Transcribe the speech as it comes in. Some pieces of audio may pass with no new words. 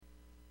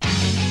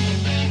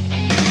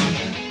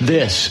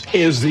This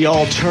is the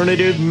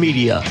alternative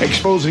media,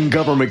 exposing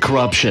government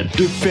corruption,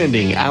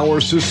 defending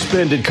our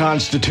suspended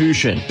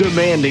Constitution,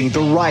 demanding the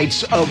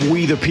rights of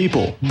we the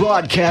people,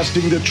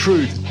 broadcasting the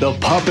truth the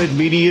puppet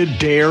media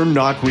dare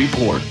not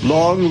report.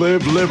 Long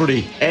live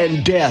liberty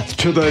and death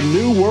to the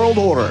New World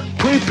Order.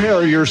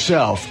 Prepare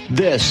yourself.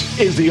 This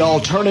is the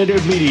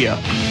alternative media.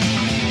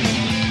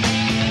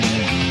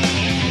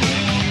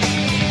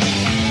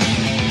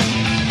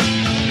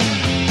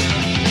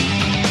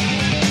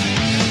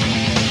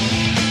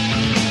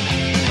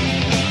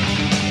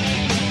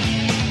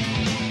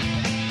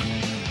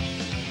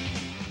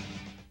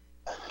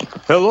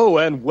 Hello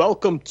and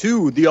welcome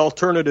to the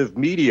Alternative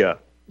Media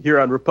here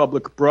on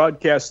Republic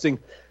Broadcasting.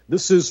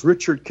 This is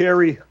Richard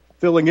Carey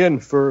filling in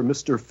for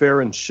Mr.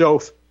 Farren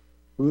Shoaf,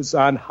 who's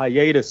on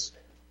hiatus,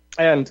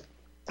 and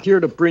here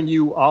to bring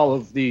you all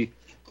of the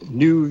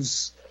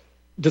news,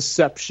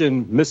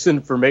 deception,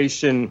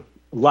 misinformation,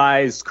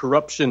 lies,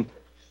 corruption,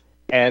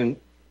 and,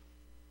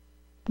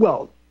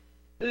 well,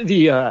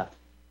 the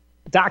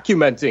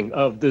documenting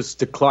of this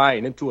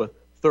decline into a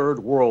third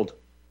world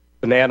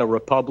banana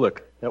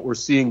republic that we're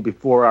seeing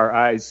before our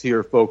eyes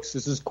here, folks.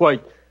 This is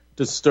quite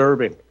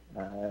disturbing,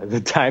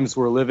 the times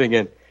we're living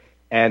in,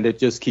 and it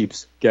just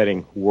keeps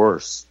getting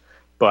worse.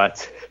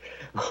 But,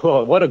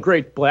 well, what a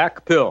great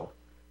black pill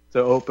to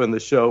open the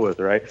show with,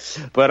 right?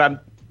 But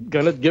I'm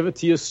going to give it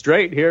to you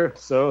straight here,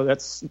 so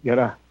that's going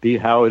to be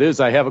how it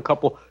is. I have a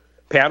couple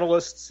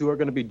panelists who are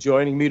going to be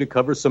joining me to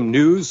cover some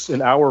news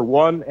in Hour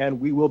 1, and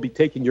we will be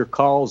taking your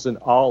calls in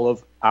all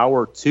of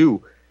Hour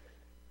 2.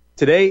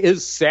 Today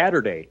is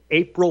Saturday,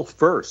 April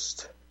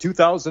 1st,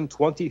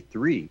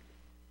 2023.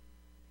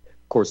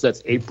 Of course,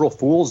 that's April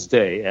Fool's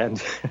Day,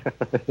 and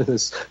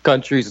this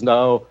country's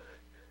now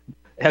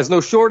has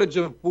no shortage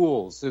of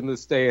fools in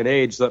this day and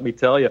age, let me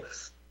tell you.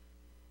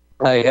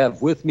 I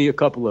have with me a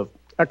couple of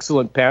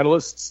excellent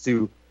panelists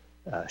to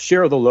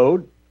share the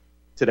load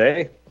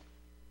today.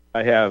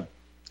 I have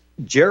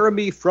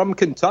Jeremy from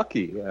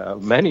Kentucky.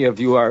 Many of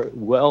you are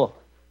well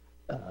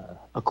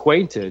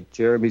acquainted.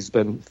 Jeremy's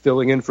been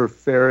filling in for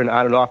Farren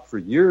on and off for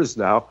years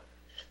now.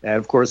 And,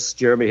 of course,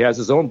 Jeremy has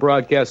his own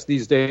broadcast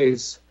these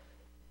days,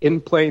 In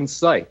Plain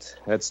Sight.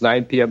 That's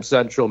 9 p.m.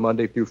 Central,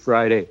 Monday through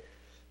Friday,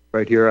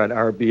 right here on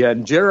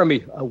RBN.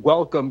 Jeremy,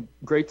 welcome.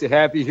 Great to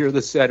have you here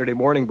this Saturday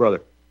morning,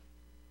 brother.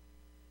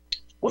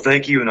 Well,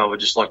 thank you. And I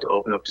would just like to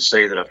open up to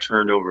say that I've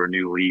turned over a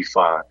new leaf.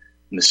 I'm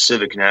a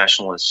civic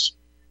nationalist.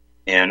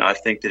 And I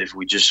think that if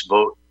we just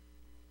vote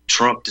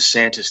Trump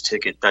DeSantis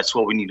ticket, that's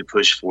what we need to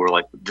push for.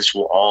 Like, this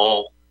will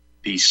all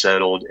be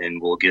settled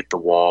and we'll get the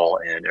wall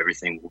and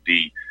everything will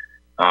be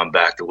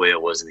back the way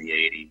it was in the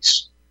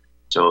 80s.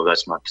 So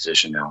that's my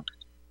position now.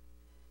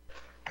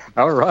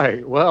 All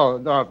right.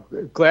 Well,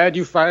 glad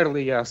you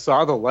finally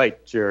saw the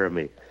light,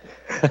 Jeremy.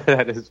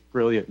 That is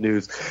brilliant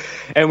news.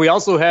 And we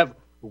also have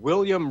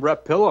William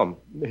Repillum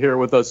here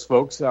with us,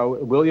 folks.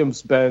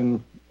 William's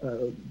been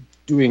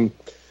doing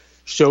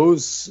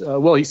shows.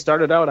 Well, he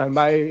started out on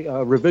my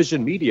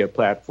Revision Media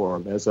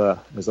platform as a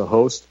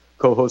host,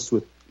 co-host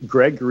with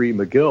Gregory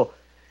McGill.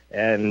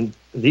 And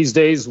these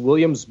days,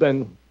 William's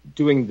been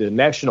doing the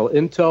National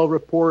Intel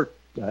Report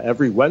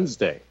every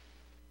Wednesday.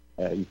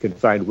 You can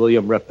find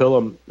William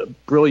Repillum,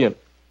 brilliant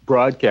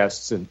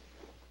broadcasts and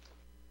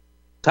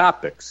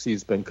topics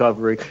he's been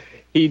covering.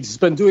 He's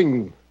been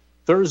doing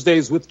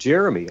Thursdays with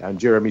Jeremy on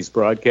Jeremy's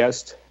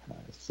broadcast.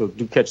 So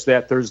do catch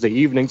that Thursday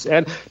evenings.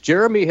 And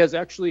Jeremy has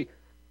actually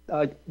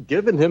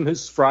given him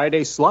his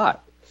Friday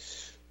slot.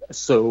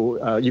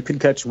 So you can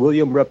catch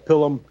William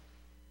Repillum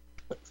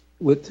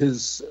with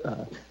his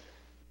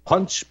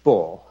Punch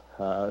Bowl.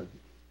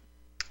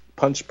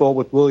 Punch Bowl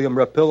with William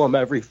Repillum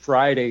every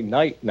Friday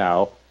night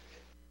now.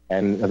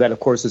 And that, of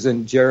course, is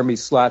in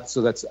Jeremy's slot,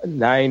 so that's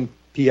 9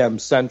 p.m.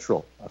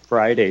 Central,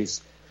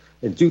 Fridays.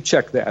 And do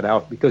check that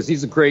out, because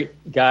he's a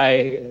great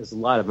guy, has a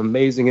lot of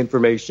amazing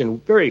information,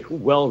 very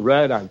well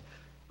read on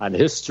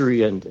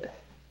history, and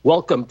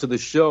welcome to the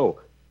show,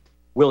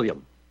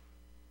 William.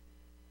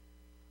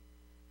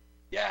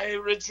 Yeah, hey,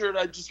 Richard,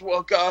 I just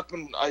woke up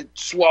and I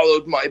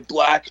swallowed my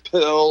black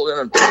pill,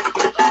 and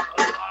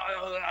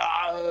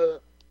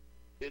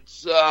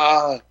it's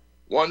a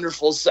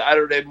wonderful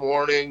Saturday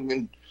morning,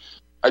 and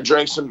I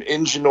drank some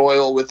engine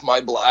oil with my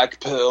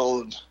black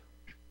pill, and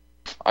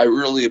I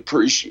really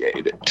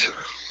appreciate it.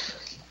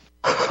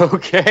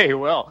 Okay,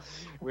 well,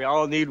 we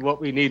all need what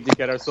we need to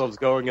get ourselves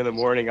going in the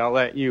morning. I'll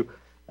let you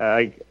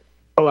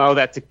allow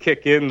that to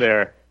kick in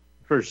there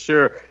for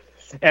sure.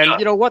 And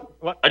you know what?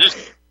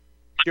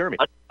 Jeremy,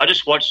 I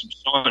just watched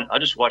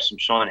some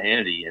Sean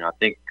Hannity, and I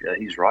think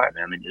he's right,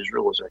 man. I mean,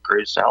 Israel was our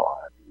greatest ally.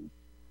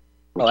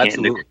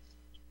 Absolutely.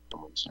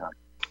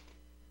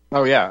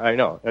 Oh, yeah, I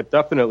know.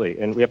 Definitely.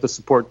 And we have to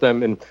support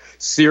them in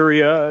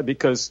Syria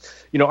because,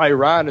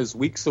 Iran is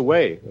weeks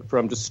away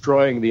from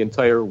destroying the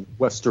entire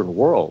Western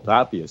world,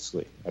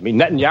 obviously. I mean,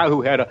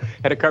 Netanyahu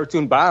had a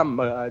cartoon bomb,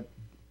 I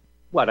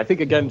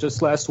think again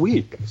just last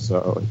week.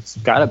 So it's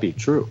got to be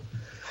true.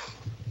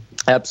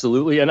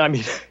 Absolutely. And I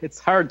mean, it's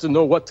hard to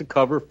know what to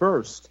cover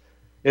first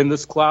in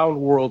this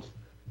clown world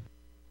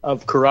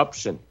of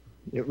corruption.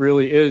 It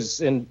really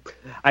is. And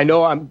I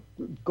know I'm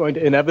going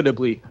to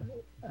inevitably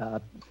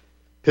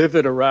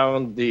pivot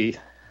around the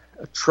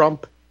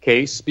Trump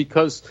case,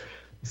 because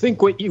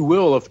think what you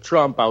will of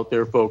Trump out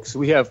there, folks.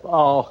 We have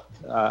all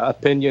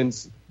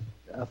opinions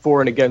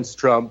for and against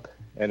Trump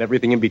and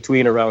everything in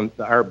between around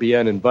the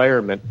RBN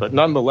environment. But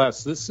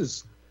nonetheless, this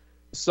is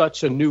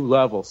such a new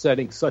level,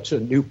 setting such a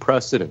new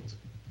precedent.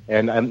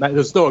 And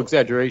there's no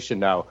exaggeration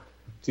now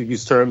to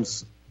use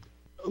terms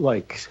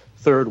like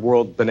third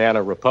world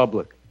banana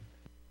republic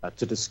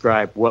to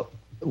describe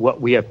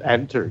what we have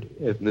entered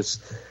in this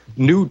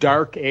new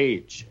dark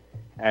age.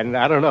 And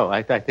I don't know,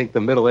 I think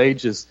the Middle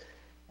Ages,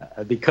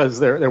 because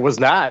there was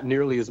not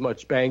nearly as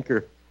much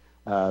banker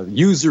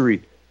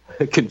usury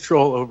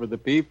control over the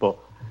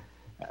people,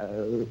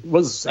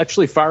 was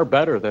actually far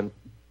better than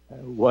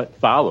what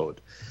followed.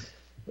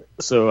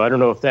 So I don't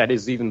know if that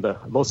is even the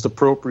most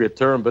appropriate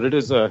term, but it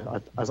is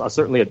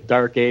certainly a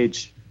dark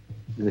age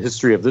in the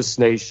history of this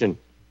nation,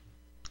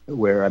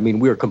 where, I mean,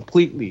 we are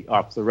completely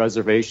off the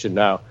reservation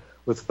now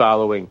with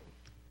following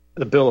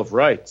the Bill of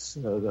Rights,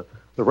 the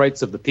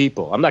rights of the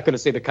people. I'm not going to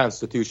say the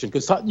Constitution,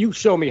 because you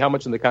show me how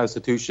much in the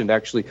Constitution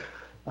actually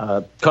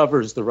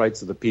covers the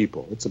rights of the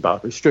people. It's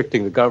about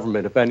restricting the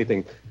government, if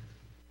anything.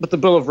 But the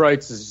Bill of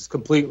Rights is just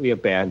completely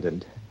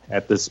abandoned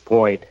at this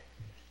point.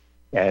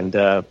 And,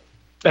 I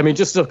mean,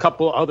 just a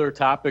couple other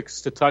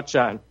topics to touch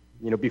on,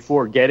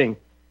 before getting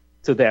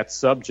to that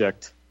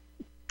subject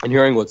and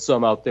hearing what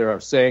some out there are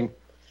saying.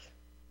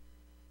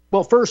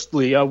 Well,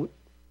 firstly, the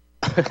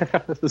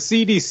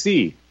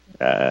CDC.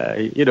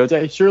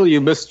 Surely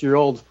you missed your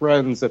old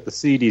friends at the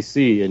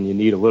CDC, and you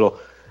need a little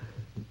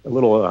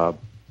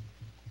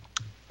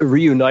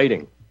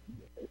reuniting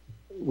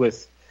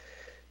with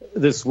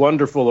this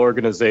wonderful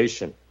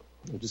organization,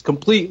 which is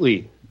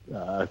completely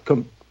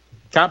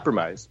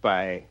compromised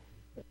by,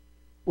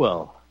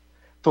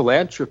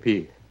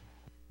 philanthropy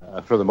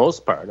for the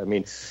most part. I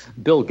mean,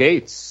 Bill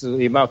Gates,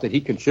 the amount that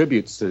he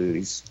contributes to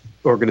these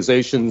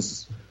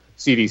organizations,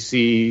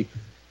 CDC,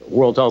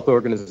 World Health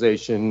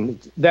Organization,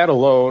 that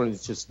alone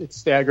is it's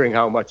staggering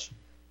how much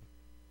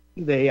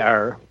they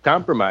are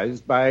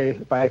compromised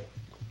by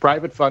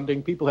private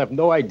funding. People have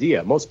no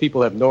idea. Most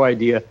people have no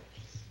idea,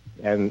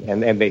 and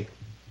they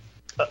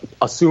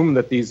assume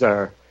that these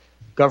are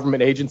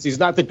government agencies.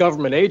 Not that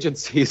government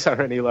agencies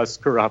are any less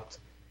corrupt,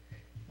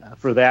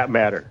 for that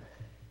matter.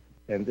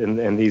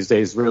 And these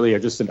days really are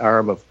just an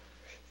arm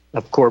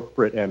of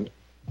corporate and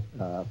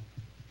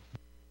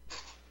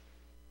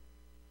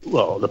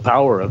the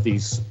power of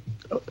these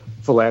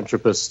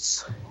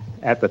philanthropists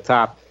at the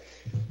top,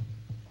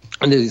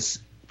 and these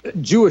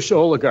Jewish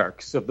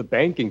oligarchs of the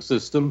banking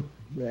system,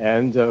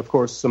 and of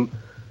course some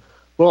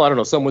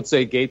would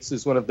say Gates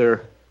is one of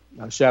their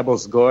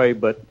Shabbos Goy,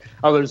 but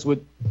others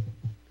would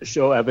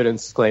show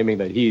evidence claiming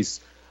that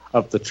he's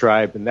of the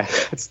tribe, and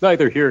that's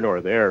neither here nor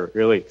there,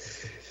 really.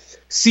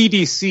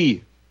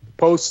 CDC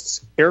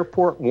posts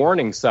airport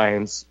warning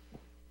signs.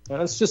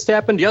 And this just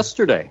happened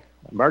yesterday,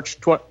 March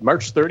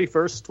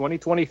 31st,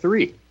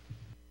 2023.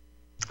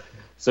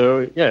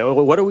 So,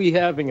 what are we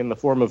having in the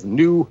form of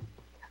new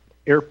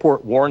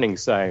airport warning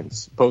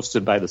signs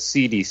posted by the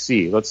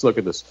CDC? Let's look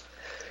at this.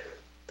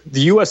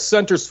 The U.S.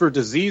 Centers for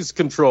Disease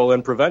Control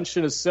and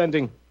Prevention is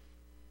sending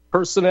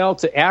personnel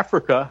to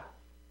Africa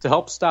to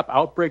help stop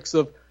outbreaks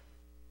of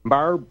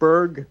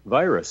Marburg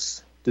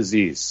virus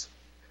disease,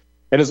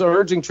 and is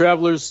urging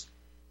travelers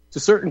to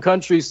certain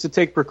countries to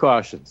take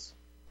precautions.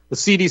 The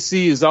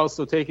CDC is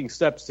also taking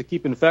steps to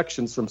keep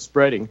infections from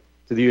spreading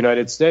to the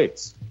United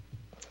States.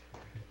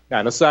 Now,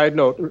 on a side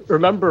note,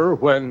 remember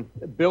when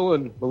Bill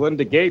and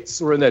Melinda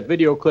Gates were in that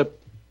video clip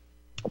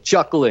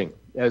chuckling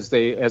as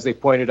they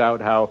pointed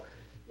out how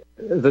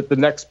the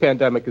next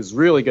pandemic is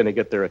really going to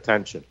get their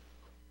attention.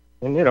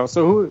 And,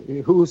 so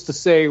who's to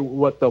say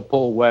what they'll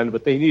pull when,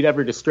 but they need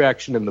every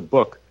distraction in the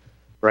book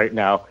right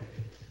now.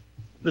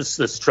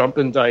 This Trump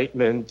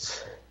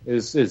indictment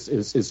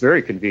is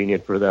very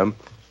convenient for them.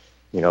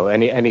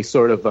 Any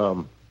sort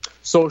of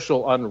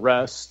social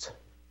unrest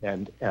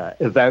and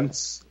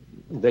events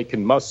they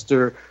can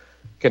muster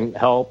can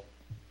help,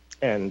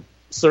 and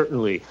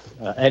certainly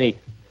any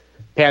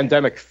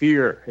pandemic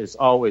fear is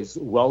always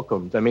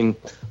welcomed. I mean,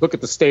 look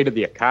at the state of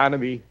the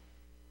economy.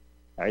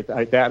 Right?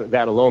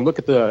 That alone. Look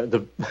at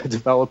the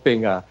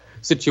developing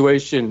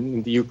situation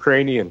in the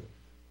Ukrainian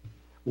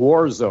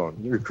war zone,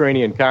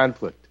 Ukrainian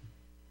conflict,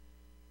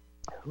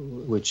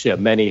 which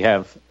many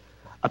have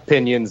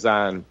opinions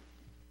on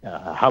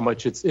how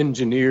much it's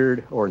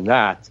engineered or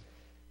not,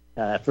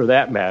 for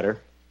that matter.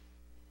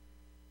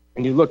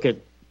 And you look at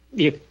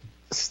the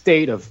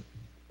state of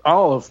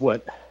all of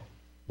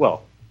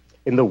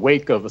in the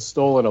wake of a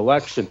stolen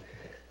election,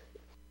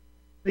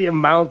 the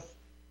amount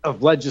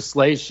of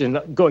legislation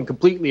going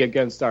completely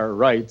against our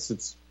rights,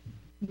 it's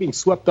being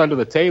swept under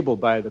the table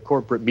by the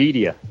corporate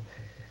media.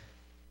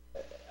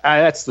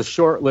 That's the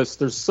short list.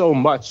 There's so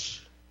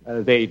much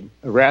they'd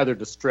rather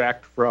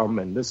distract from,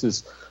 and this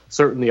is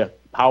certainly a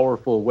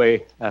powerful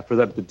way for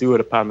them to do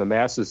it upon the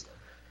masses.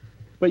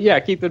 But yeah,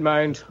 keep in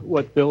mind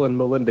what Bill and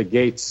Melinda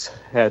Gates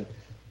had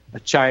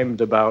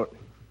chimed about,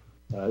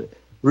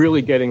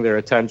 really getting their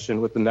attention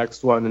with the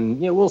next one.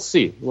 And we'll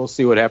see. We'll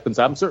see what happens.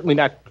 I'm certainly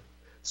not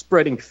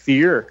spreading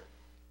fear,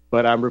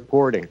 but I'm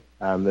reporting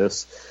on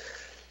this.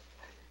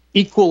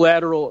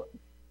 Equilateral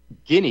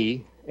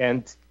Guinea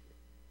and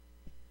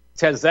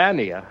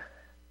Tanzania.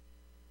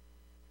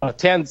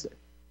 Tanzania,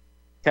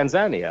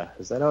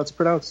 is that how it's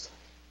pronounced?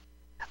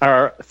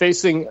 Are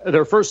facing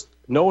their first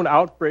known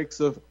outbreaks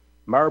of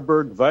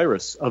Marburg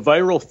virus, a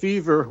viral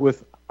fever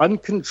with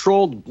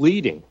uncontrolled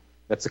bleeding.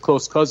 That's a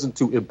close cousin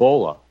to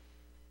Ebola.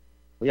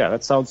 Yeah,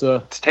 that sounds...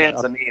 It's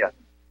Tanzania.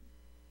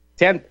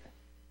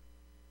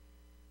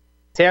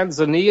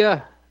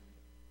 Tanzania?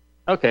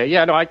 Okay,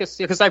 yeah, no, I guess,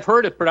 because I've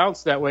heard it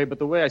pronounced that way, but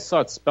the way I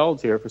saw it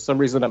spelled here, for some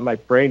reason my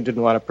brain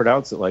didn't want to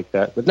pronounce it like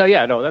that. But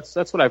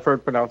that's what I've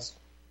heard pronounced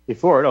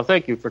before. No,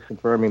 thank you for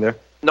confirming there.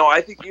 No, I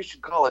think you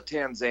should call it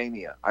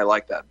Tanzania. I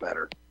like that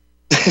better.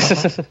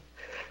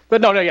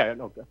 But no.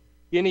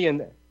 Guinea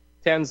and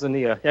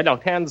Tanzania.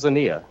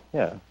 Tanzania.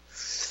 Yeah.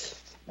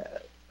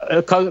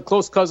 A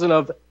close cousin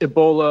of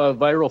Ebola,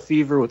 viral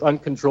fever with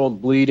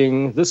uncontrolled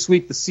bleeding. This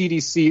week, the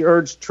CDC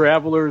urged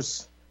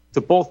travelers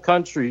to both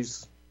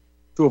countries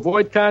to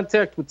avoid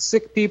contact with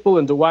sick people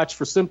and to watch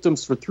for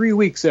symptoms for 3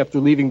 weeks after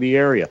leaving the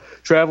area.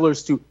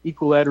 Travelers to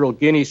Equilateral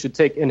Guinea should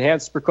take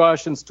enhanced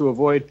precautions to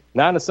avoid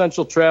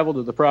non-essential travel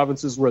to the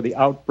provinces where the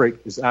outbreak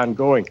is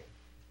ongoing,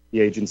 the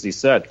agency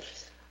said.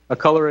 A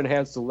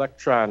color-enhanced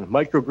electron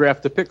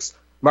micrograph depicts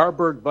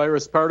Marburg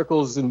virus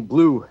particles in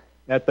blue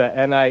at the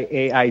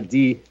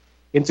NIAID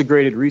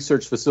Integrated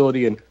Research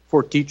Facility in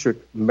Fort Detrick,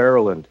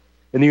 Maryland.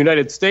 In the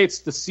United States,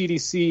 the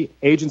CDC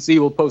agency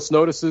will post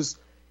notices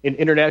in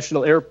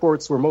international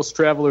airports where most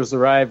travelers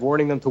arrive,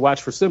 warning them to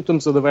watch for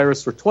symptoms of the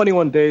virus for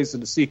 21 days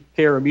and to seek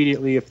care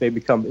immediately if they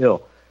become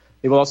ill.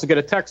 They will also get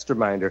a text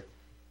reminder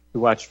to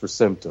watch for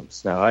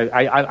symptoms. Now,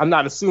 I'm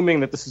not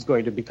assuming that this is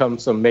going to become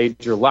some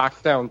major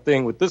lockdown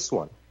thing with this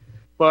one.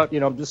 But,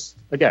 just,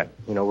 again,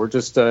 we're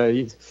just,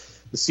 the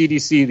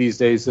CDC these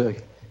days, you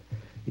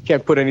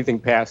can't put anything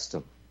past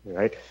them,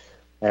 right?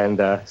 And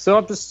so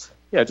I'm just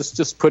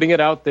putting it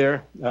out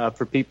there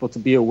for people to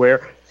be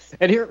aware.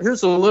 And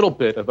here's a little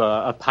bit of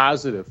a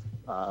positive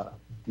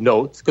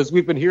note, because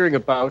we've been hearing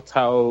about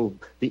how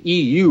the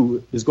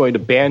EU is going to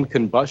ban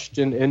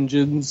combustion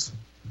engines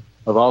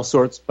of all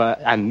sorts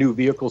on new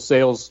vehicle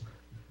sales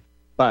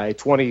by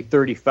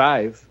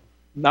 2035.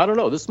 I don't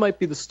know. This might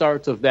be the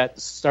start of that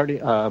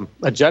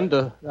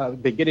agenda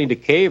beginning to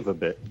cave a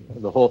bit.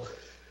 The whole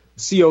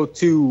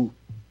CO2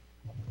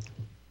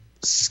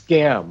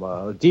 scam,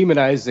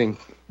 demonizing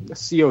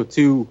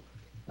CO2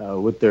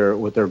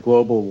 with their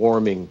global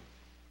warming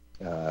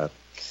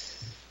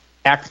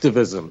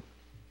activism.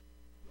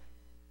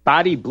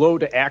 Body blow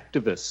to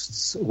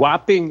activists.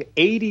 Whopping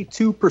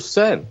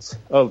 82%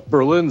 of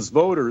Berlin's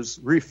voters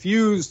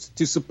refused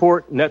to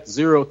support net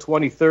zero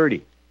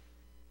 2030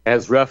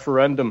 as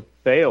referendum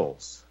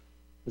fails.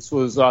 This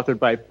was authored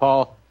by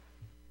Paul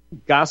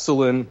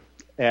Gosselin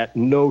at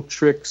No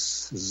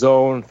Tricks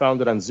Zone,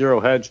 founded on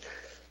Zero Hedge.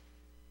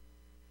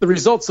 The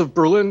results of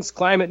Berlin's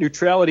climate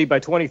neutrality by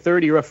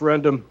 2030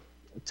 referendum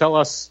tell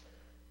us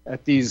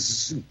that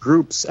these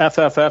groups,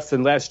 FFF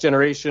and Last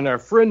Generation, are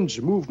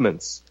fringe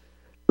movements,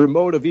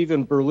 remote of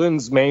even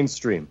Berlin's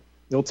mainstream.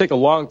 It'll take a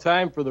long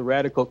time for the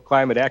radical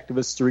climate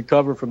activists to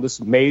recover from this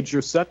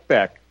major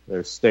setback,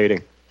 they're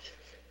stating.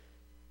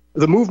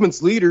 The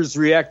movement's leaders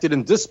reacted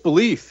in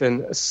disbelief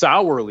and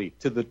sourly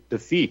to the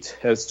defeat,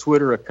 as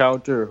Twitter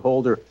account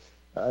holder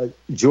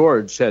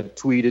George had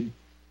tweeted.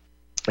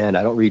 And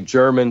I don't read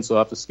German, so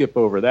I'll have to skip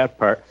over that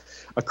part.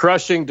 A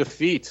crushing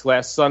defeat.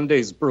 Last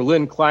Sunday's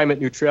Berlin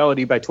climate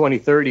neutrality by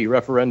 2030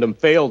 referendum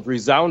failed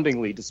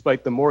resoundingly,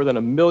 despite the more than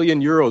 €1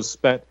 million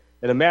spent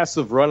in a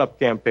massive run-up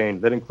campaign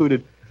that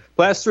included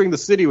plastering the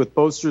city with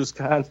posters,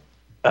 concerts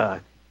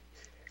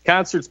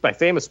by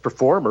famous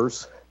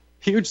performers,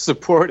 huge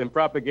support and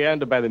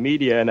propaganda by the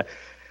media, and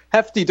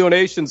hefty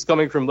donations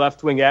coming from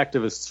left-wing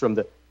activists from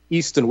the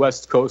east and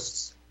west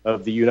coasts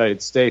of the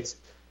United States.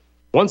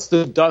 Once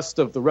the dust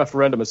of the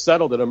referendum has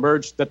settled, it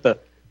emerged that the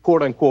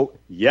quote-unquote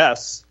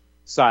yes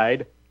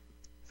side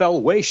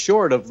fell way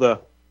short of the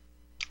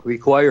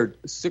required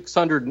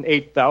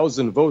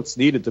 608,000 votes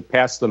needed to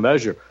pass the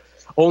measure.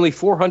 Only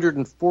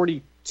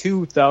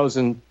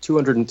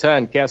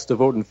 442,210 cast a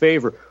vote in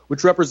favor,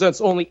 which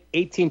represents only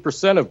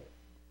 18% of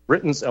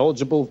Berlin's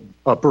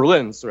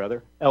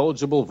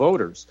eligible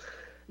voters.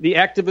 The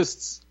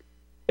activists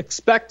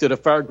expected a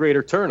far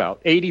greater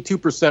turnout.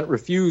 82%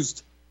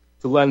 refused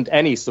to lend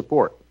any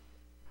support.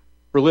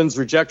 Berlin's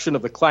rejection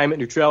of the climate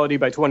neutrality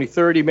by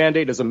 2030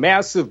 mandate is a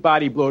massive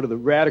body blow to the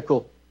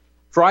radical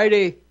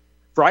Fridays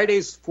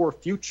for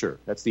Future,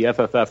 that's the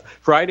FFF,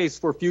 Fridays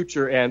for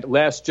Future and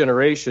Last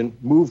Generation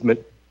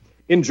movement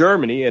in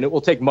Germany, and it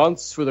will take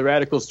months for the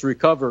radicals to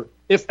recover,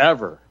 if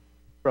ever,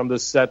 from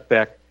this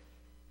setback.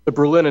 The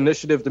Berlin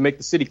initiative to make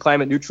the city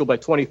climate neutral by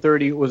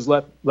 2030 was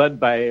led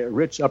by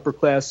rich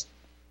upper-class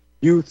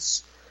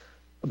youths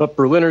But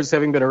Berliners,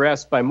 having been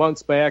harassed by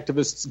months by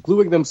activists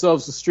gluing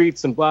themselves to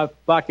streets and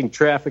blocking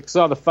traffic,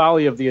 saw the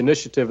folly of the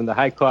initiative and the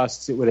high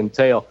costs it would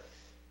entail.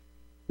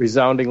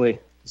 Resoundingly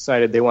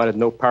decided they wanted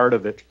no part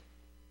of it.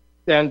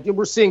 And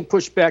we're seeing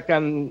pushback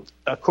on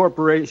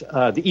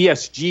the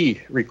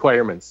ESG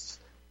requirements.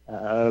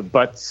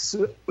 But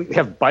we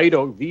have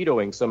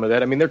vetoing some of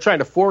that. I mean, they're trying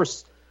to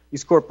force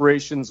these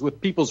corporations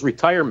with people's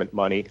retirement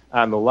money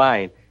on the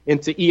line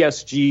into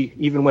ESG,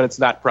 even when it's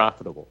not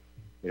profitable.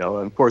 And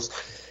of course,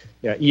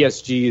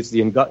 ESG is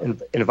the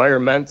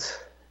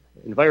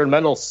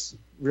environmental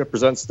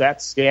represents that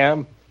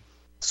scam.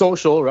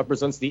 Social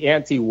represents the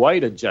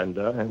anti-white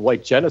agenda and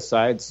white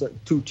genocides,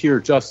 two-tier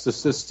justice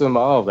system,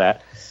 all of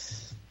that.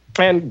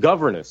 And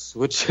governance,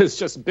 which is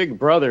just Big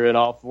Brother in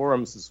all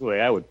forms, is the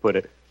way I would put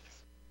it.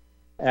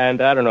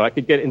 And I don't know, I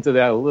could get into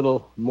that a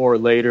little more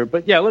later.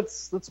 But yeah,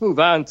 let's move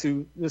on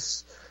to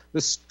this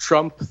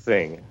Trump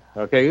thing.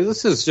 Okay,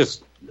 this is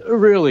just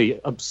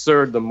really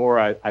absurd the more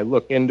I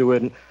look into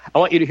it. And I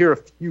want you to hear a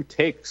few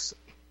takes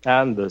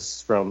on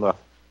this from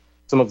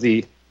some of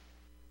the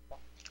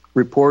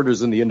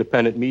reporters in the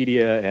independent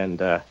media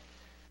and,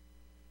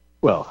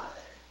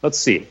 let's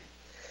see,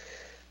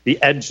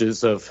 the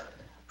edges of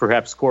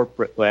perhaps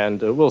corporate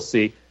land. We'll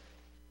see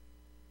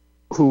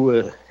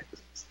who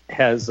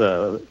has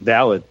a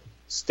valid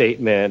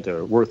statement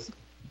or worth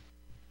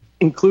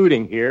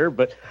including here.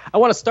 But I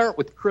want to start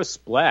with Chris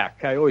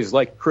Black. I always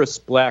like Chris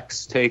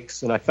Black's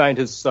takes, and I find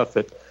his stuff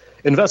at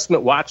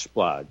Investment Watch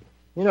blog.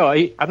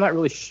 I'm not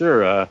really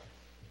sure.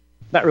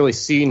 Not really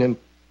seen him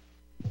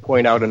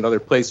point out another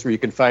place where you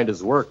can find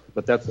his work,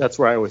 but that's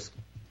where I always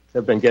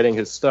have been getting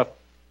his stuff.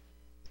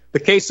 The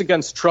case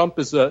against Trump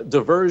is a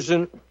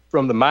diversion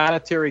from the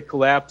monetary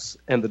collapse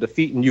and the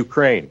defeat in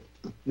Ukraine,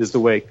 is the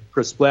way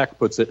Chris Black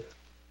puts it.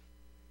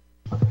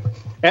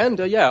 And,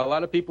 a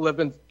lot of people have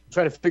been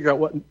trying to figure out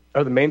what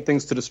are the main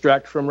things to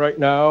distract from right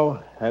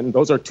now, and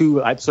those are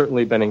two I've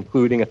certainly been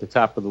including at the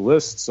top of the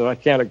list, so I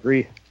can't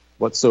agree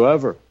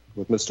whatsoever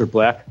with Mr.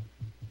 Black.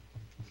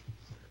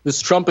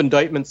 This Trump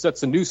indictment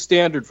sets a new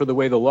standard for the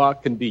way the law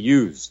can be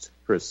used,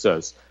 Chris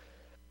says.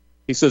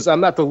 He says,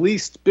 I'm not the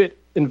least bit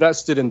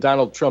invested in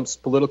Donald Trump's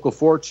political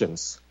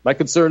fortunes. My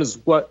concern is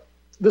what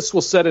this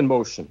will set in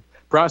motion.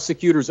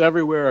 Prosecutors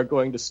everywhere are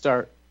going to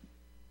start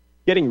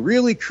getting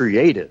really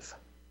creative.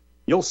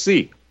 You'll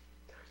see.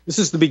 This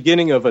is the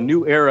beginning of a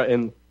new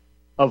era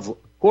of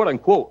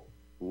quote-unquote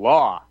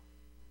law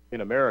in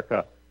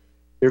America.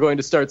 You're going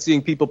to start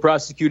seeing people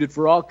prosecuted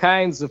for all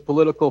kinds of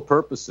political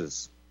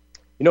purposes.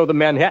 The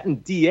Manhattan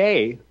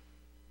DA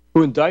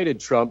who indicted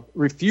Trump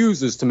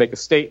refuses to make a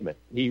statement.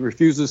 He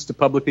refuses to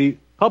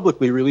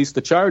publicly release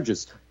the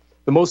charges.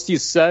 The most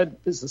he's said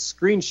is a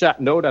screenshot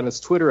note on his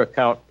Twitter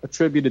account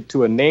attributed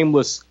to a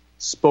nameless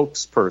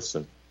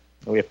spokesperson.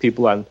 And we have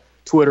people on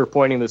Twitter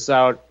pointing this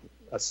out,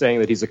 saying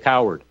that he's a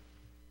coward.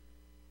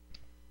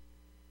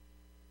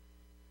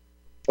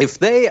 If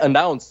they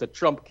announce that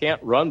Trump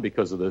can't run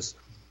because of this,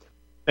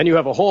 then you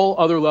have a whole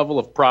other level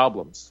of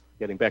problems,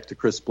 getting back to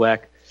Chris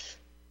Black,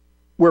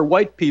 where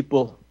white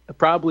people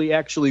probably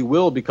actually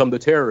will become the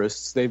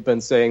terrorists they've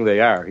been saying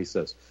they are, he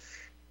says.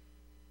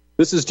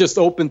 This is just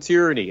open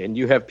tyranny, and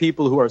you have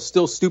people who are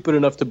still stupid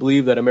enough to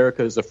believe that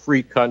America is a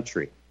free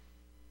country.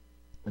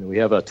 And we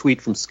have a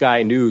tweet from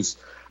Sky News.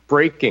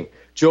 Breaking.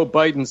 Joe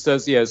Biden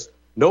says he has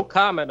no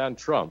comment on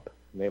Trump.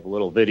 And they have a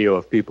little video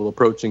of people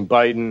approaching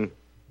Biden.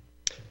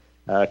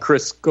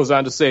 Chris goes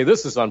on to say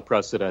this is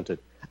unprecedented,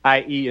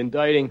 i.e.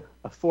 indicting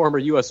a former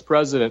U.S.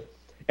 president,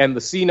 and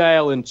the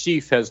senile in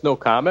chief has no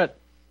comment.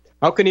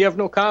 How can he have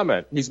no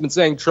comment? He's been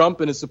saying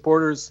Trump and his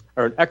supporters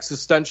are an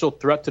existential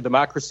threat to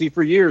democracy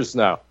for years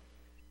now.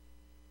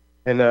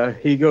 And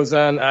he goes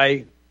on,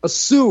 I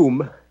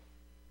assume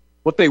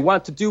what they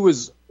want to do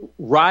is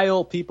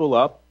rile people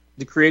up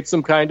to create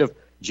some kind of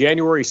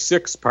January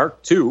 6th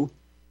Part 2,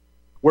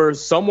 where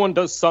someone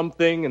does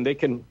something and they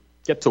can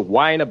get to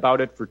whine about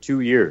it for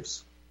 2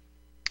 years.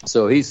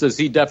 So he says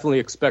he definitely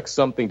expects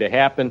something to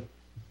happen.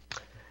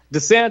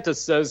 DeSantis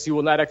says he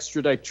will not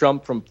extradite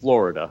Trump from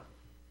Florida.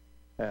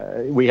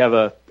 We have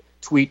a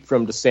tweet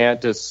from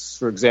DeSantis,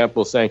 for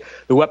example, saying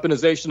the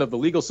weaponization of the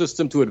legal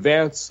system to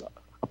advance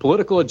a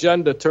political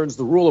agenda turns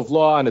the rule of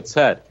law on its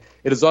head.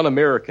 It is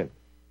un-American.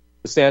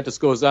 DeSantis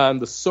goes on,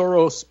 the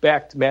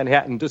Soros-backed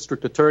Manhattan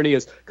district attorney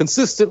has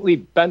consistently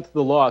bent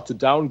the law to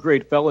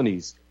downgrade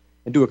felonies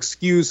and to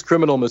excuse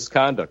criminal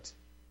misconduct.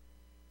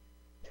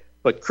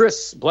 But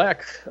Chris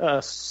Black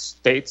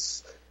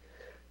states,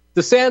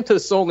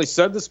 DeSantis only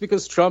said this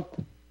because Trump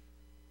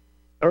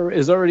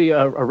is already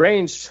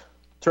arranged to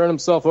turn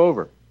himself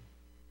over.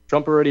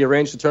 Trump already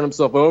arranged to turn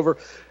himself over.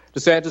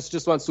 DeSantis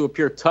just wants to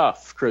appear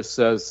tough, Chris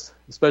says,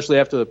 especially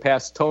after the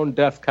past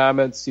tone-deaf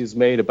comments he's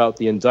made about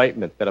the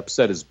indictment that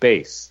upset his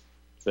base.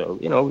 So,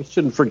 we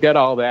shouldn't forget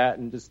all that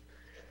and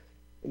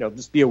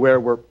just be aware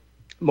where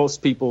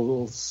most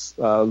people's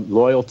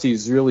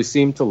loyalties really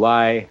seem to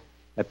lie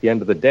at the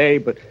end of the day.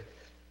 But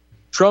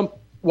Trump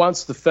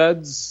wants the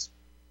feds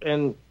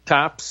and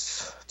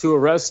cops to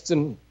arrest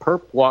and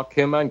perp walk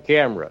him on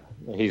camera.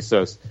 He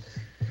says,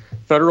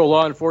 Federal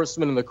law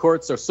enforcement and the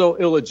courts are so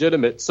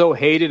illegitimate, so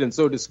hated, and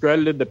so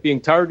discredited that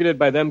being targeted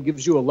by them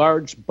gives you a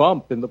large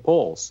bump in the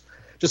polls.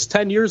 Just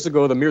 10 years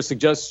ago, the mere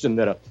suggestion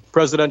that a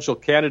presidential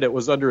candidate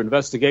was under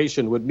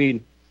investigation would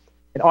mean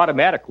an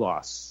automatic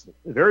loss.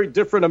 A very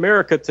different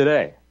America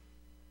today.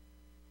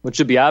 What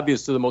should be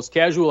obvious to the most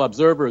casual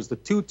observer is the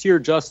two-tier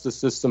justice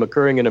system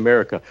occurring in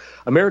America.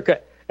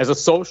 America, as a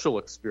social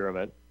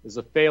experiment, is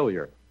a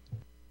failure.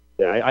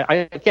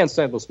 I can't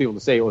stand those people to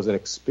say it was an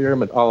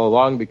experiment all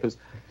along because,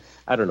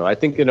 I don't know, I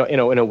think in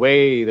a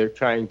way they're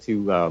trying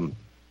to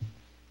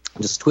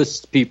just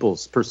twist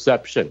people's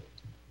perception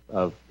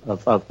of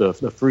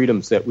the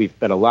freedoms that we've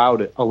been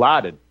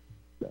allotted.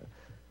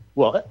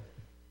 Well,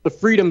 the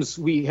freedoms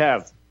we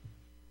have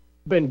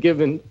been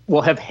given,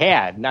 have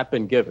had, not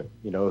been given,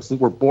 since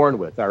we're born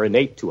with, are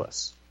innate to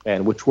us,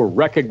 and which were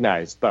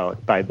recognized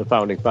by the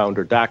founding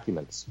father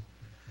documents.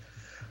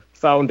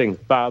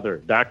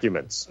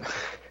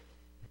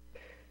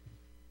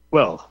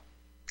 Well,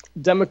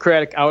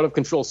 Democratic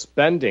out-of-control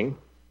spending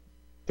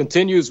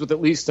continues with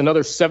at least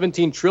another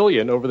 $17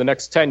 trillion over the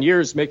next 10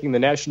 years, making the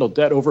national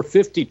debt over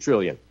 $50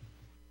 trillion.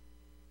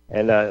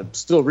 And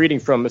still reading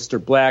from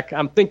Mr. Black,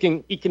 I'm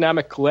thinking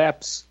economic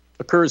collapse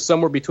occurs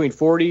somewhere between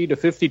 40 to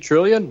 50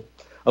 trillion.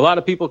 A lot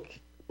of people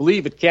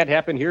believe it can't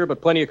happen here,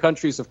 but plenty of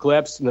countries have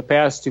collapsed in the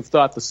past who've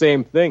thought the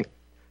same thing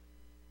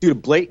due to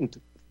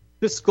blatant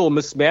fiscal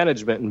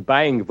mismanagement and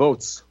buying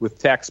votes with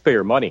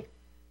taxpayer money.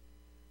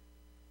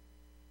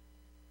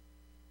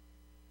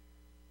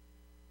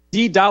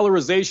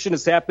 De-dollarization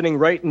is happening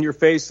right in your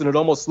face, and it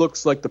almost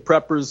looks like the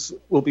preppers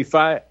will be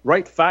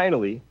right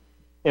finally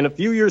in a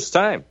few years'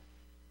 time.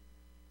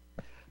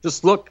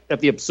 Just look at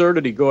the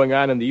absurdity going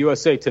on in the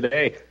USA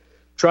today,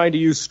 trying to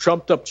use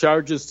trumped-up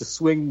charges to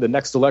swing the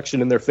next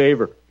election in their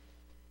favor.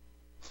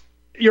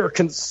 Your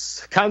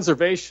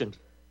conservation,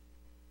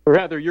 or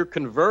rather your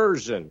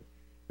conversion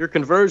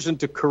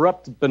to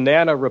corrupt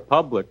banana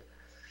republic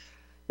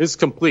is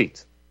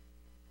complete.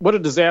 What a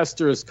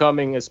disaster is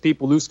coming as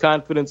people lose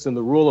confidence in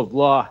the rule of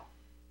law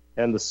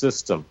and the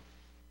system.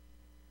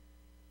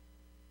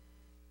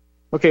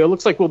 Okay, it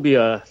looks like we'll be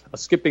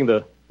skipping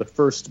the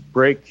first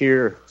break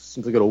here.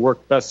 Seems like it'll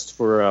work best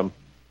for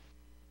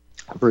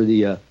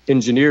the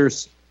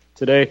engineers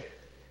today.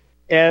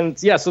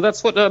 And yeah, so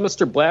that's what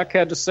Mr. Black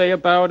had to say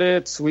about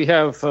it. We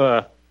have,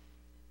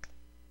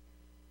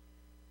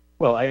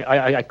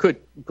 I could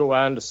go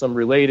on to some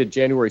related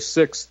January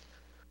 6th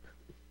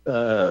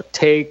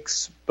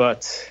takes,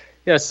 but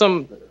yeah,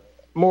 some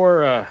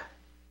more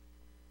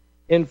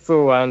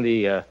info on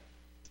the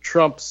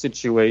Trump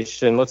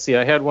situation. Let's see,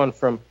 I had one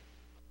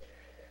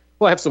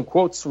I have some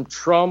quotes from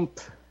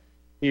Trump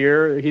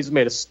here. He's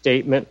made a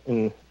statement,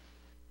 and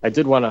I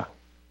did want to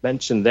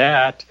mention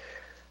that.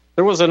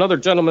 There was another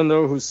gentleman,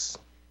 though, who's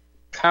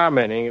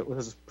commenting. It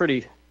was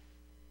pretty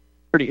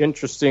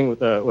interesting.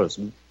 Was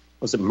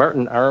it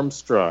Martin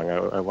Armstrong,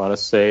 I want to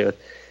say.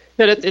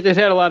 It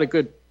had a lot of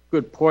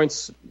good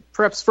points.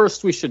 Perhaps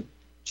first we should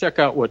check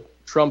out what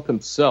Trump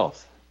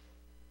himself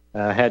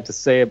had to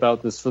say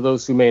about this, for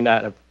those who may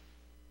not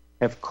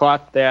have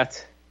caught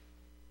that.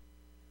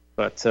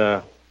 But,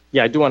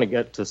 I do want to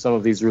get to some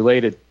of these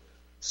related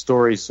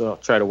stories, so I'll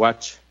try to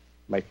watch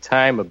my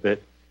time a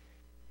bit.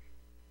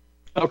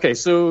 Okay,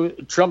 so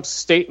Trump's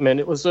statement,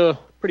 it was a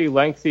pretty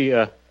lengthy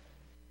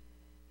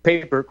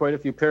paper, quite a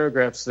few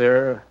paragraphs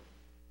there.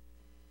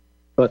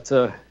 But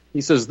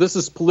he says, this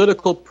is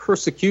political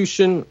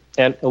persecution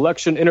and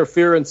election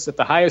interference at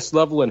the highest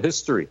level in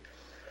history.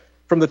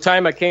 From the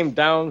time I came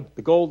down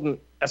the golden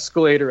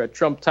escalator at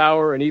Trump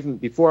Tower, and even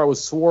before I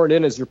was sworn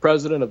in as your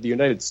president of the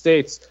United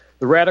States,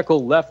 the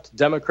radical left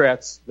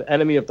Democrats, the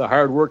enemy of the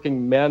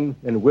hardworking men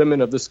and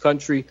women of this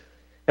country,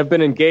 have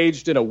been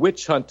engaged in a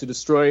witch hunt to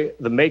destroy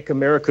the Make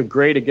America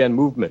Great Again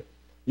movement.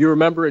 You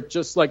remember it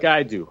just like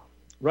I do.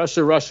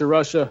 Russia, Russia,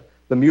 Russia,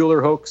 the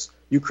Mueller hoax,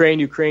 Ukraine,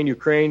 Ukraine,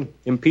 Ukraine,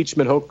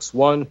 impeachment hoax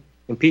 1,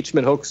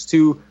 impeachment hoax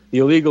 2, the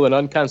illegal and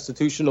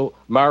unconstitutional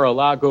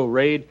Mar-a-Lago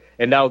raid,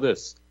 and now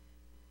this.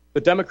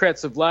 The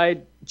Democrats have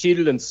lied,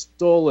 cheated, and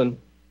stolen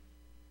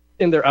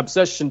in their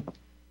obsession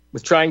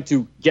with trying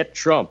to get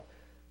Trump.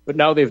 But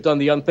now they've done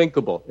the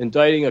unthinkable,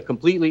 indicting a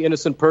completely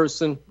innocent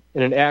person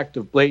in an act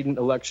of blatant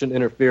election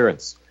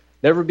interference.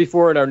 Never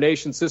before in our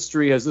nation's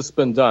history has this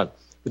been done.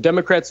 The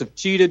Democrats have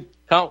cheated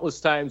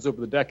countless times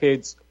over the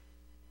decades,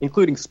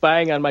 including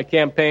spying on my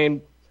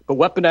campaign, but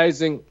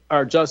weaponizing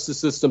our justice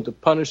system to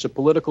punish a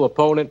political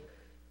opponent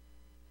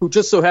who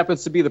just so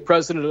happens to be the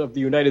president of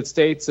the United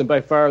States and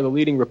by far the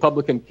leading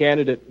Republican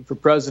candidate for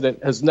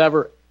president has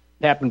never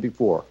happened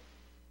before,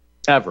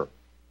 ever.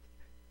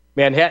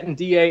 Manhattan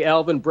DA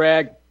Alvin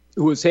Bragg,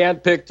 who was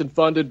handpicked and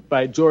funded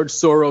by George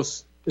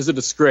Soros, is a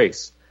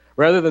disgrace.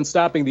 Rather than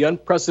stopping the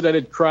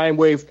unprecedented crime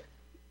wave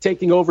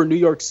taking over New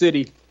York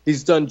City,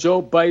 he's done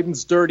Joe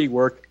Biden's dirty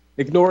work,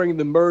 ignoring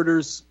the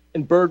murders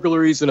and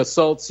burglaries and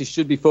assaults he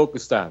should be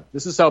focused on.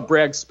 This is how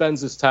Bragg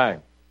spends his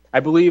time. I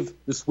believe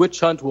this witch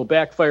hunt will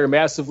backfire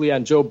massively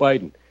on Joe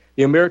Biden.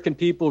 The American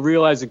people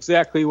realize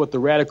exactly what the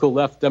radical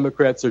left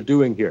Democrats are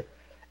doing here.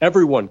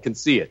 Everyone can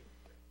see it.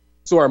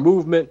 So our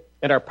movement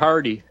and our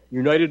party,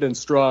 united and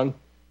strong,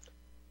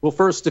 will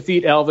first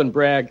defeat Alvin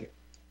Bragg,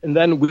 and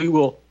then we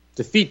will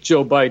defeat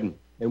Joe Biden.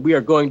 And we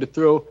are going to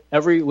throw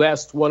every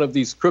last one of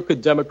these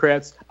crooked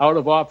Democrats out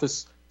of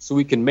office so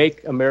we can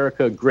make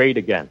America great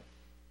again.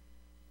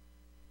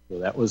 So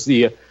that was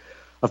the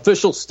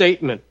official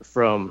statement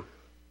from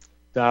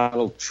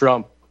Donald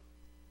Trump.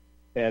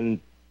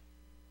 And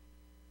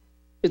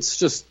it's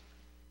just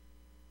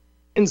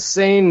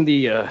insane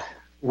the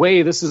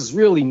way this is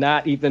really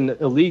not even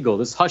illegal,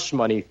 this hush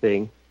money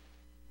thing.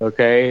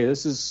 Okay,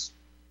 this has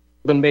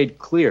been made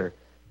clear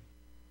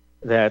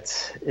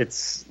that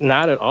it's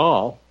not at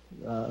all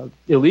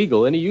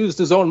illegal. And he used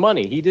his own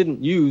money. He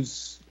didn't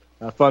use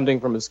funding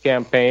from his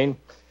campaign.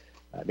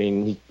 I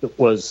mean, it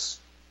was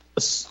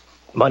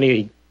money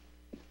he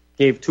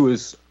gave to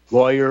his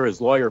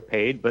lawyer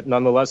paid, but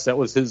nonetheless, that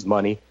was his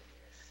money.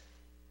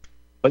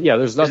 But yeah,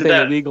 there's nothing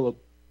illegal.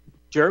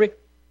 Jeremy?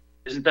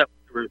 Isn't that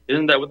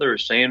what they were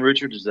saying,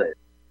 Richard? Is that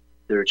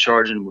they're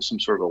charging with some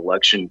sort of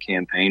election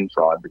campaign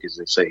fraud because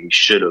they say he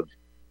should have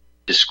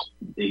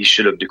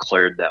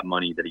declared that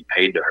money that he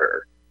paid to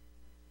her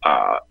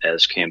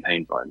as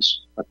campaign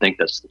funds. I think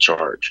that's the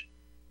charge.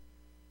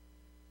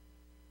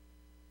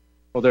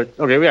 Well,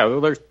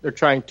 they're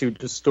trying to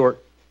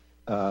distort,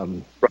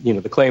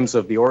 the claims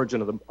of the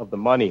origin of the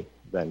money.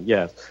 Then,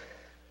 yes,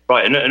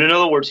 right. And in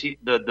other words,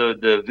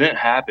 the event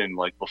happened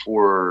like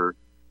before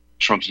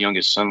Trump's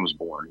youngest son was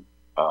born,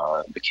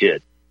 the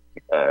kid,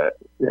 but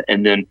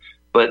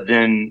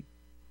then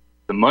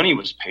the money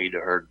was paid to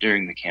her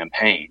during the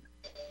campaign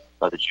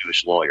by the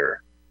Jewish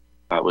lawyer.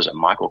 Was it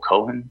Michael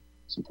Cohen?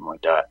 Something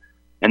like that.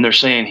 And they're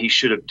saying he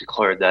should have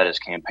declared that as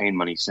campaign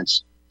money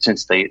since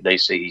they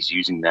say he's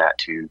using that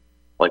to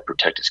like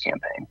protect his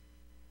campaign.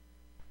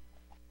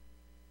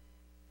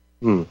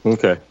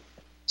 Okay.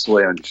 That's the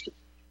way I understood.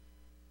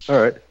 All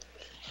right.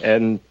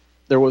 And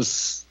there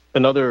was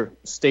another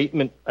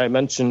statement I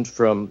mentioned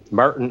from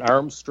Martin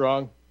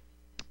Armstrong,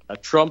 a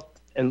Trump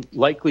and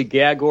likely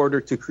gag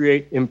order to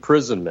create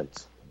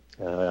imprisonment.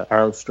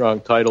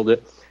 Armstrong titled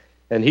it.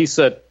 And he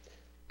said,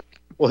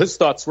 well, his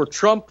thoughts were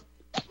Trump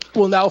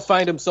will now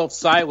find himself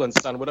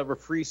silenced on whatever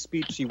free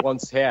speech he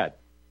once had.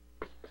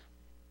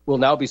 Will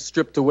now be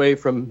stripped away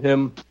from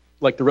him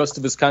like the rest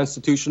of his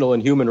constitutional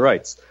and human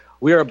rights.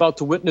 We are about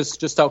to witness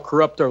just how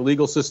corrupt our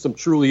legal system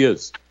truly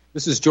is.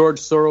 This is George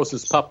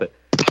Soros' puppet.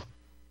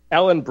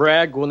 Alvin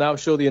Bragg will now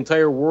show the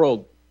entire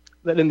world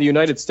that in the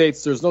United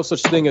States there's no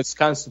such thing as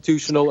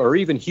constitutional or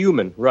even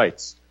human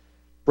rights.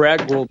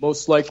 Bragg will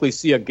most likely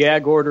see a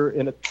gag order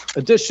in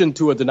addition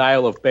to a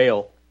denial of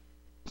bail,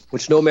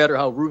 which no matter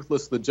how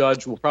ruthless the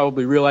judge will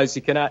probably realize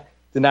he cannot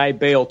deny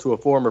bail to a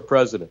former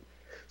president.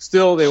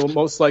 Still, they will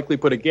most likely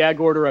put a gag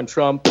order on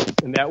Trump,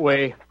 and that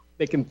way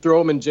they can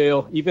throw him in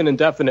jail, even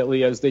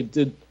indefinitely, as they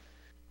did,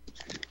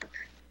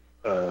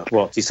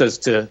 he says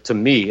to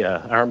me,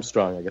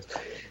 Armstrong, I guess,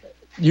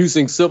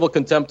 using civil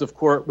contempt of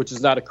court, which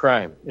is not a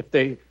crime. If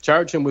they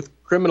charge him with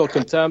criminal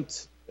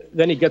contempt,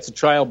 then he gets a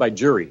trial by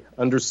jury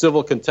under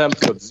civil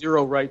contempt with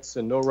zero rights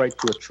and no right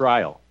to a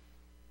trial.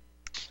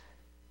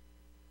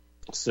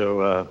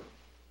 So,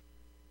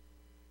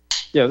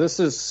 this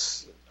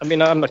is,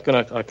 I'm not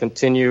going to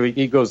continue.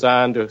 He goes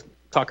on to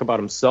talk about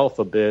himself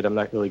a bit. I'm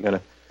not really going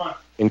to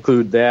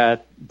include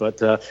that.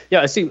 But,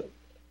 I see,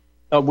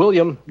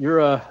 William,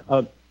 you're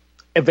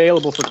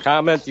available for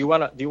comment. Do you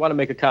want to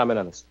make a comment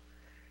on this?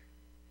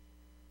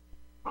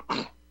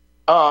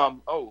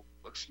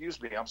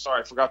 Excuse me. I'm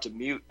sorry. I forgot to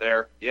mute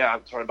there. Yeah,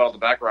 I'm sorry about the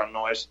background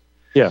noise.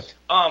 Yeah.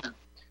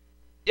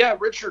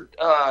 Richard,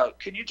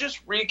 can you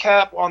just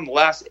recap on the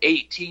last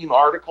 18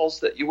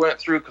 articles that you went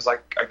through? Because I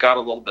got a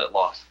little bit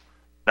lost.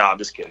 No, I'm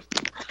just kidding.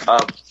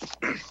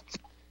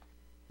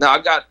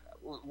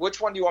 Which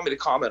one do you want me to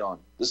comment on?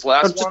 This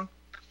last one?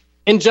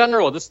 In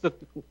general,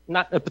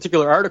 not a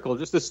particular article,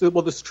 just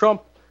this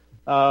Trump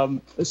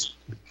this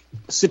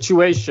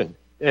situation.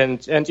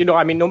 And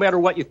no matter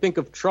what you think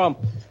of Trump,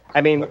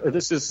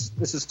 this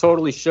is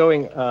totally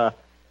showing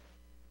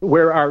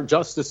where our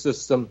justice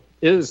system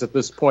is at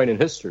this point in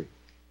history.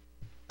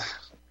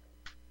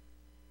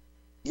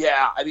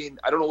 Yeah, I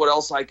don't know what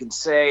else I can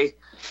say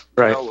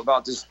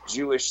about this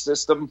Jewish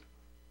system.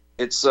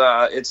 It's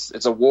a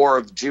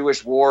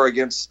Jewish war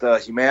against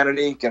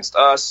humanity, against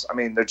us.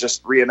 They're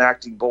just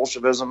reenacting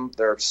Bolshevism.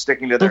 They're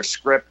sticking to their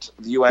script,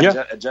 the UN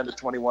Agenda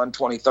 21,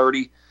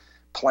 2030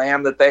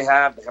 plan that they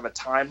have. They have a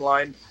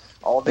timeline.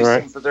 All of these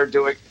things that they're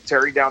doing,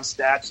 tearing down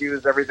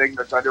statues, everything.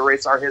 They're trying to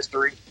erase our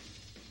history.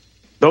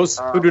 Those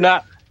who do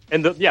not,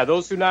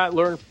 those who not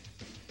learn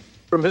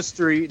from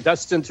history,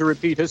 destined to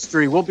repeat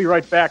history. We'll be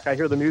right back. I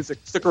hear the music.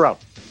 Stick around.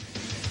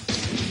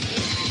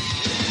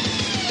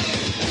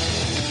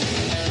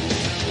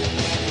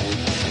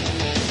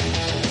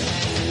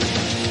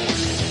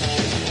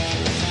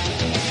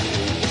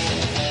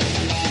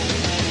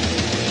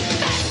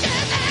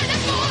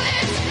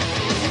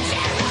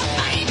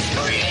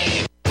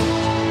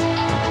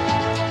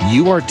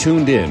 You are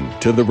tuned in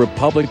to the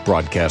Republic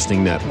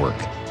Broadcasting Network.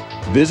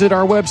 Visit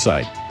our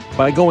website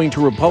by going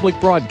to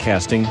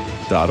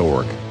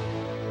republicbroadcasting.org.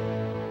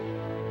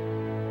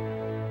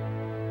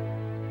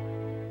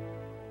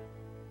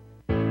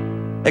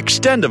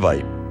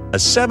 Extendivite, a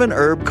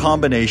 7-herb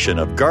combination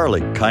of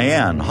garlic,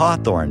 cayenne,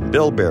 hawthorn,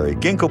 bilberry,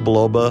 ginkgo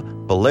biloba,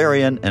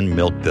 valerian, and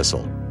milk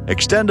thistle.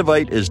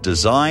 Extendivite is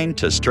designed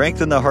to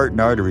strengthen the heart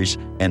and arteries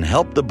and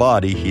help the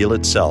body heal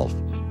itself.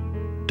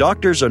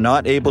 Doctors are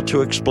not able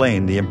to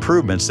explain the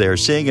improvements they are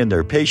seeing in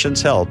their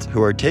patients' health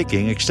who are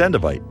taking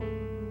Extendivite.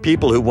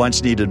 People who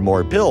once needed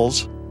more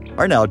pills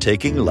are now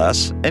taking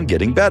less and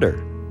getting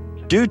better.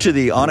 Due to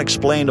the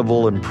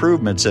unexplainable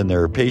improvements in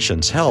their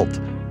patients' health,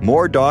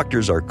 more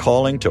doctors are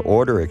calling to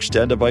order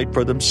Extendivite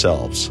for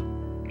themselves.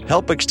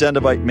 Help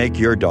Extendivite make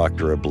your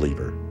doctor a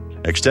believer.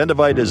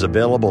 Extendivite is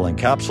available in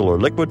capsule or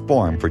liquid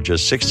form for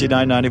just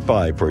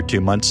 $69.95 for a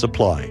 2-month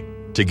supply.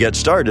 To get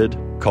started,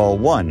 call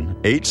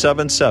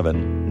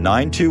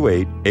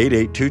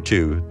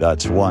 1-877-928-8822.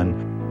 That's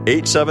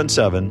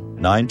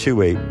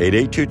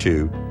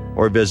 1-877-928-8822.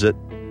 Or visit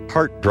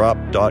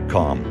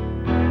heartdrop.com.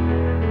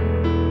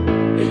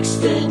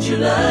 Extend your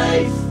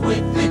life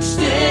with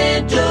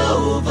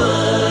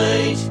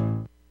Extendovite.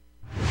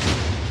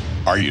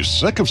 Are you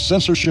sick of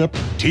censorship?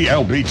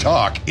 TLB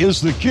Talk is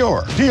the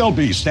cure.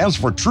 TLB stands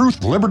for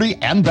Truth, Liberty,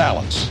 and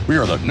Balance. We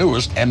are the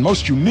newest and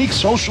most unique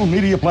social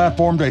media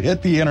platform to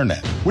hit the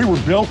internet. We were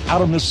built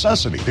out of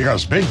necessity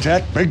because Big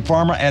Tech, Big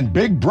Pharma, and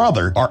Big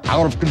Brother are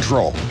out of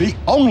control. The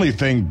only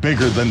thing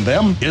bigger than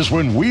them is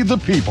when we, the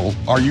people,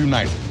 are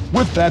united.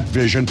 With that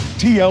vision,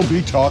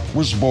 TLB Talk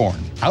was born.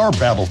 Our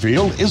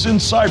battlefield is in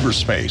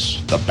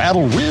cyberspace. The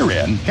battle we're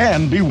in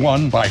can be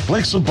won by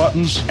clicks of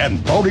buttons and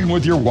voting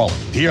with your wallet.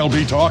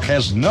 TLB Talk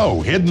has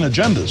no hidden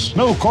agendas,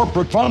 no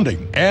corporate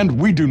funding, and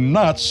we do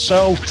not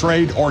sell,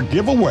 trade, or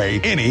give away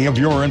any of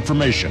your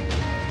information.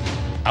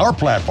 Our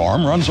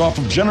platform runs off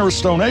of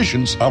generous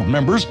donations of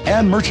members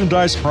and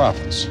merchandise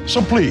profits.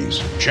 So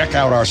please, check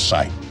out our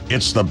site.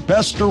 It's the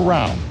best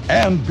around.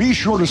 And be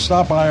sure to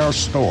stop by our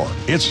store.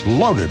 It's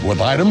loaded with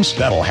items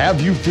that'll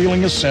have you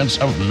feeling a sense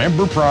of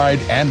member pride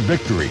and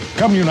victory.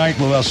 Come unite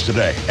with us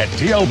today at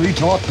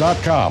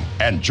tlbtalk.com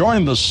and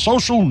join the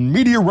social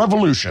media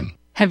revolution.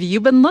 Have you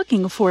been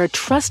looking for a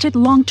trusted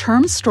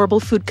long-term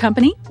storable food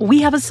company? We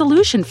have a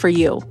solution for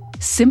you.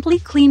 Simply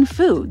Clean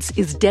Foods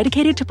is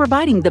dedicated to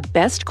providing the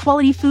best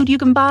quality food you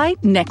can buy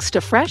next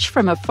to fresh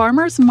from a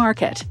farmer's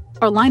market.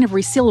 Our line of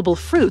resealable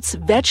fruits,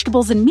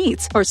 vegetables, and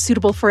meats are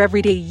suitable for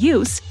everyday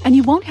use, and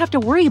you won't have to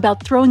worry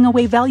about throwing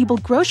away valuable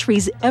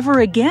groceries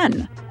ever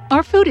again.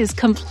 Our food is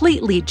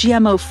completely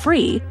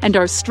GMO-free, and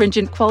our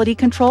stringent quality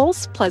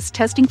controls, plus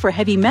testing for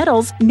heavy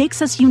metals,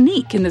 makes us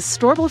unique in the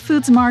storable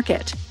foods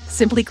market.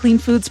 Simply Clean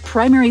Foods'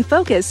 primary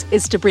focus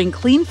is to bring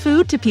clean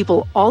food to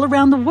people all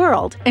around the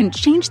world and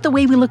change the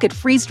way we look at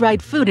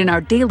freeze-dried food in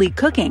our daily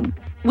cooking.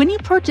 When you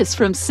purchase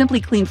from Simply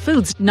Clean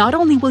Foods, not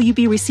only will you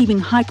be receiving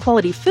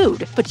high-quality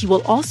food, but you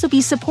will also be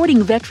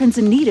supporting veterans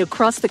in need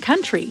across the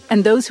country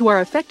and those who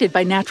are affected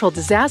by natural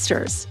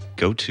disasters.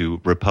 Go to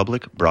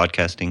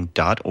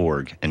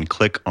republicbroadcasting.org and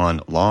click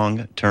on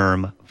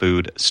Long-Term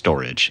Food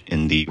Storage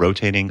in the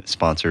rotating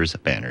sponsors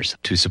banners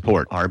to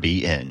support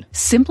RBN.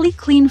 Simply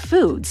Clean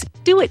Foods.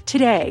 Do it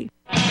today.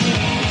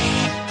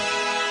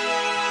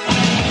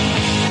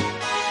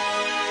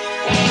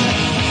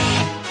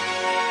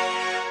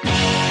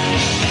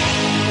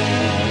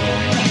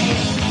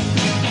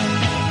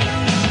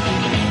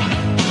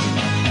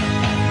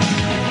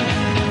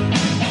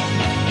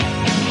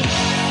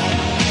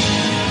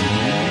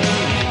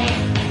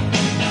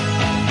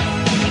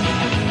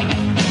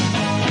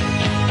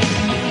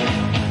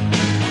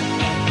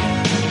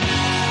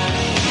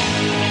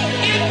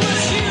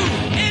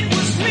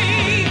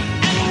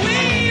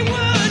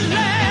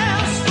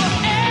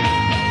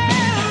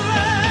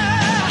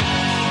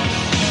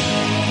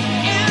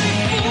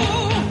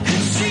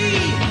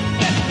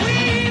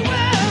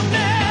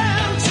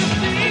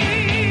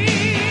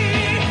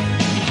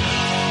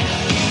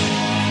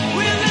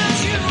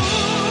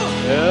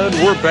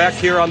 We're back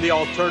here on the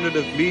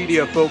alternative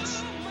media,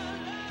 folks.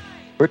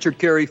 Richard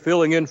Carey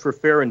filling in for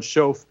Farren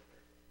Shoaf,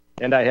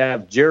 and I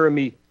have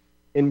Jeremy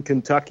in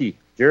Kentucky.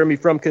 Jeremy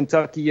from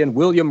Kentucky and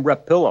William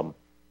Rapillum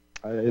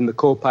in the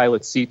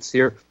co-pilot seats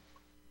here.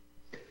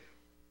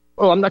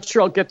 Well, I'm not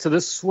sure I'll get to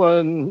this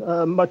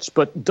one much,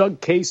 but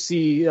Doug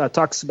Casey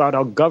talks about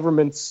how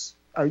governments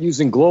are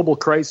using global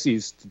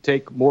crises to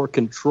take more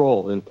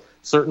control, and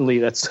certainly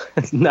that's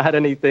not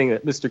anything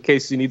that Mr.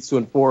 Casey needs to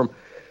inform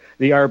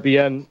the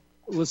RBN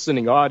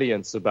listening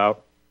audience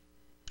about.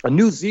 A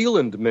New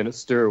Zealand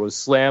minister was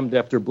slammed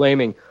after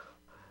blaming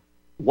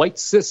white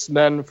cis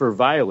men for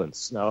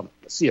violence. Now,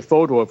 I see a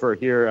photo of her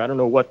here. I don't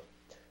know what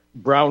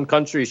brown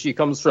country she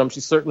comes from.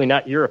 She's certainly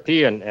not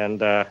European,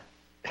 and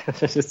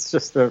it's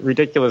just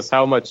ridiculous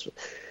how much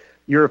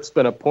Europe's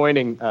been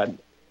appointing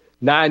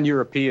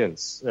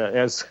non-Europeans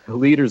as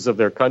leaders of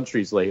their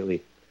countries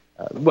lately.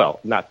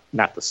 Well, not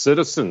the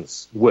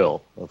citizens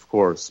will, of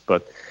course,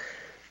 but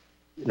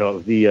you know,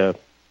 the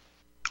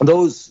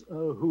those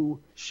who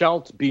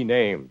shan't be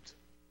named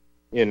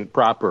in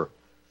proper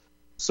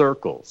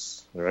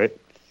circles, right?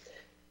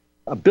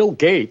 Bill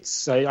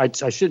Gates,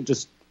 I should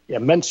just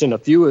mention a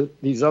few of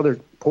these other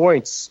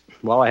points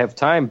while I have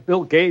time.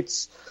 Bill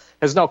Gates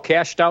has now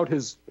cashed out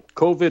his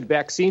COVID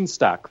vaccine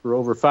stock for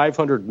over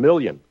 $500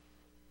 million.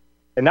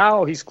 And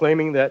now he's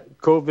claiming that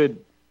COVID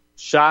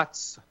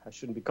shots, I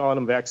shouldn't be calling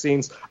them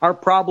vaccines, are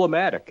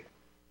problematic.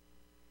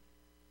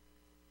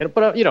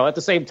 But, at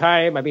the same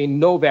time, I mean,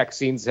 no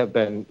vaccines have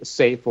been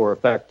safe or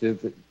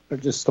effective. They're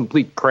just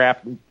complete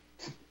crap,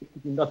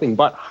 nothing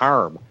but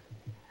harm.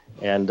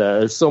 And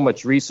there's so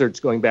much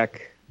research going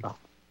back,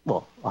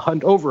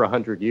 over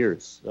 100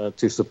 years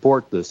to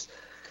support this.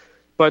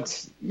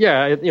 But,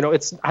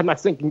 I'm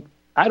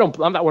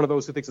not one of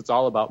those who thinks it's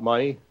all about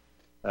money,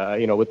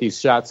 with these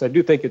shots. I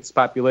do think it's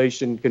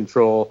population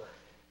control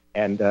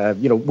and,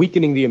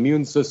 weakening the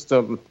immune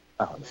system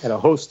and a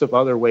host of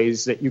other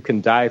ways that you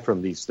can die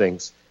from these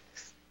things.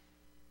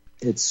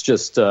 It's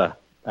just, you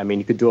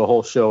could do a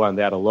whole show on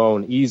that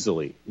alone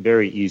easily,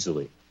 very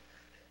easily.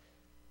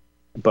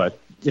 But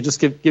just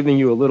giving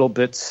you a little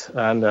bit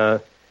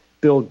on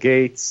Bill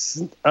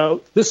Gates.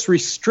 This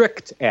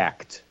Restrict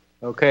Act,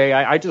 okay?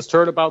 I just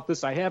heard about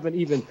this. I haven't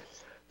even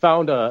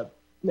found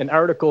an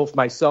article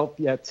myself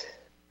yet,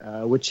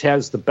 which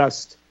has the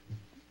best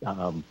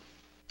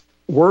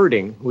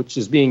wording, which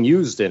is being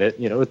used in it.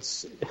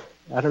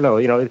 I don't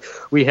know.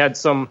 We had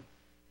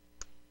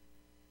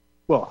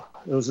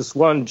there was this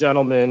one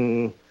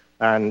gentleman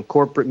on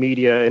corporate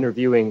media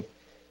interviewing,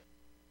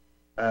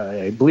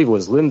 I believe it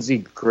was Lindsey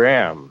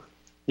Graham.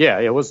 Yeah,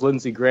 it was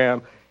Lindsey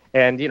Graham.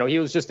 And, he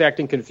was just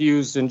acting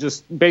confused and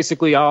just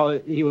basically all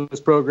he was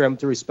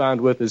programmed to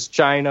respond with is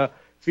China,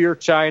 fear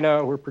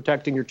China, we're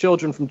protecting your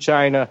children from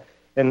China.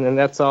 And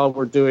that's all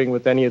we're doing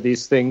with any of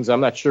these things. I'm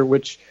not sure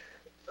which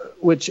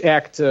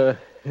act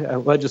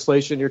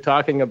legislation you're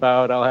talking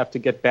about. I'll have to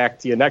get back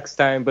to you next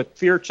time. But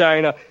fear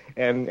China,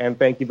 and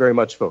thank you very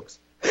much, folks.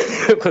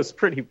 It was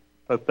pretty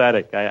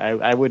pathetic.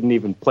 I wouldn't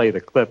even play the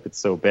clip. It's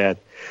so bad.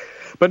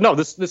 But no,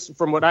 this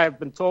from what I've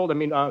been told,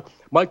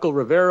 Michael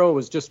Rivero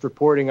was just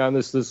reporting on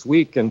this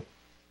week, and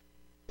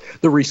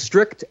the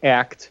Restrict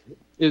Act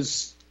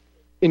is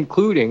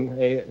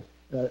including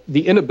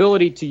the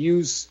inability to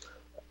use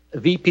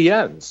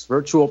VPNs,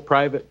 virtual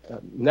private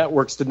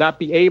networks, to not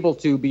be able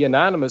to be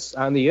anonymous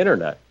on the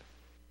internet.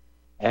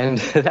 And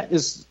that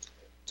is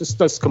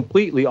just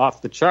completely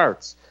off the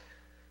charts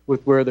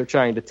with where they're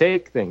trying to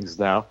take things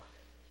now.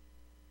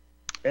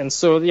 And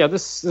so,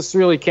 this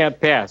really can't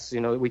pass.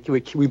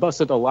 We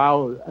mustn't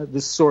allow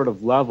this sort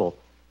of level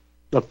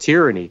of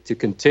tyranny to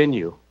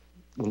continue,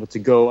 to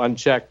go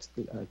unchecked,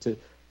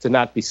 to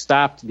not be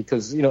stopped,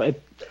 because,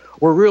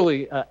 we're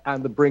really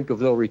on the brink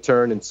of no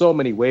return in so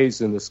many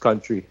ways in this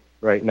country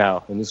right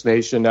now, in this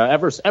nation.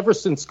 Ever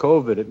since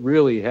COVID, it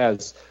really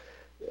has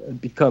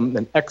become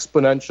an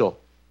exponential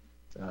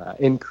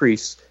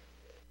increase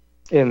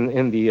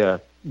in the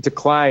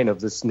decline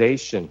of this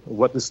nation,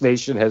 what this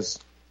nation has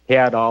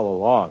had all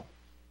along.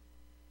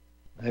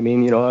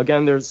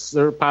 Again, there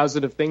are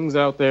positive things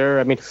out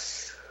there.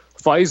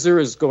 Pfizer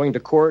is going to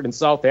court in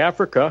South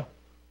Africa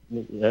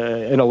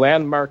in a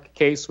landmark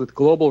case with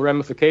global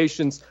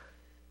ramifications.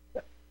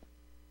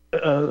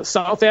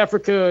 South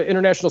Africa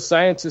international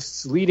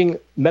scientists, leading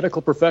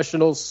medical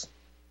professionals,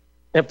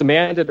 have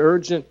demanded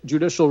urgent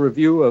judicial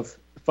review of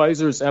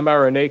Pfizer's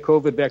mRNA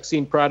COVID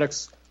vaccine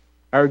products,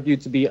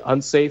 argued to be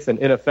unsafe and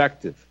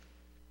ineffective.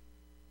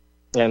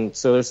 And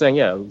so they're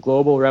saying,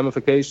 global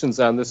ramifications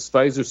on this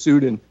Pfizer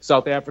suit in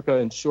South Africa.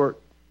 In short,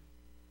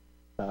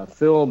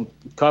 film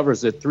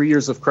covers it, 3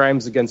 years of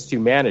crimes against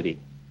humanity.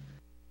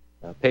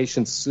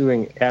 Patients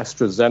suing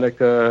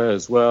AstraZeneca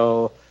as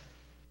well.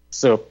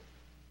 So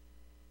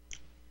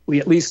we,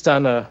 at least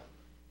on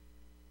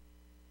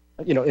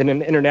in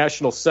an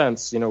international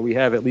sense, we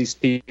have at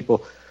least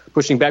people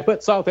pushing back.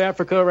 But South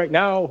Africa right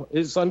now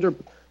is under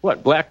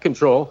black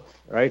control,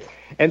 right?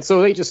 And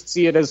so they just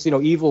see it as,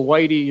 evil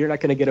whitey. You're not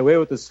going to get away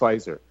with this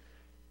Pfizer,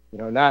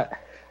 not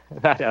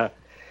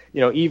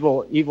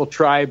evil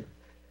tribe.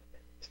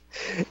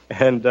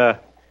 And,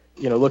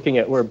 looking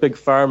at where Big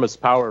Pharma's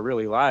power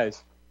really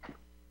lies.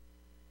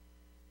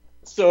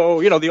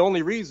 So, the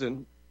only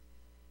reason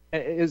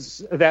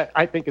is that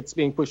I think it's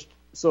being pushed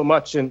so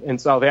much in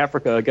South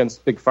Africa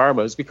against Big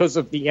Pharma is because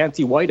of the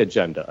anti-white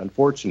agenda,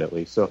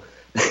 unfortunately. So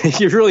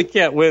you really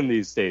can't win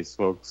these days,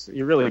 folks.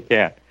 You really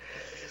can't.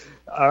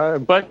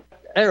 But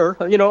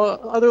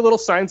other little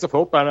signs of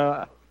hope on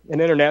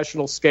an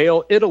international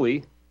scale.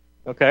 Italy,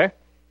 okay?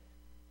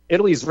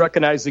 Italy's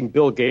recognizing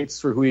Bill Gates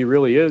for who he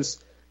really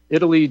is.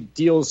 Italy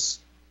deals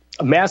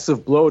a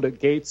massive blow to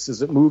Gates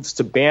as it moves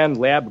to ban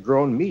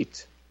lab-grown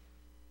meat.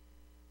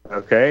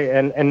 Okay,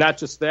 and not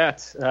just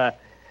that.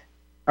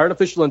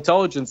 Artificial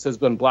intelligence has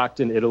been blocked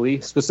in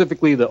Italy,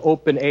 specifically the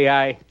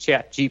OpenAI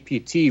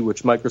ChatGPT,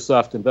 which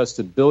Microsoft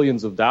invested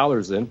billions of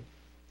dollars in.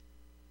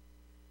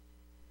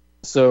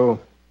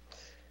 So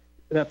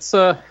that's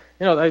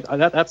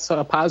that's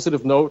a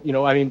positive note.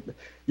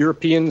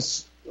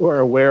 Europeans are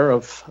aware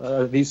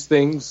of these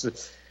things.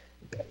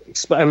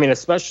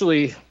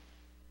 Especially,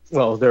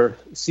 they're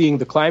seeing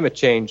the climate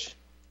change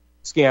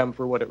scam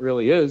for what it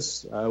really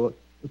is.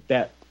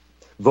 That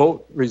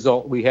vote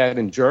result we had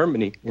in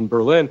Germany, in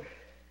Berlin,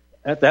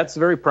 That's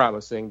very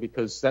promising,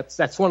 because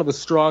that's one of the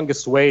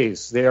strongest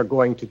ways they are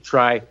going to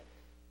try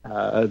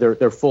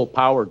their full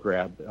power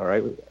grab, all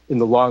right, in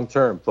the long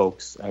term,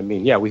 folks. I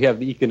mean, yeah, we have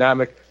the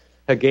economic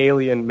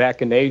Hegelian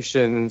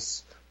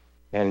machinations,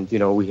 and,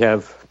 we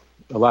have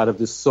a lot of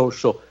this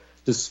social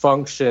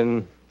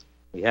dysfunction.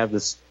 We have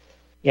this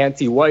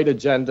anti-white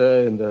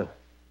agenda and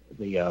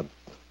the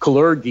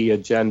Kalergi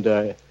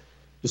agenda,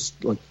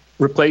 just like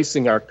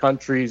replacing our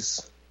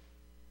countries.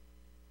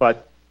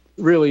 But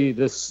really,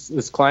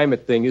 this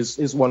climate thing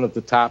is one of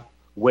the top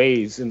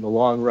ways in the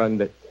long run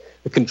that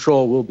the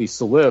control will be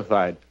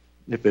solidified,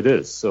 if it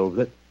is.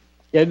 So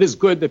it is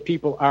good that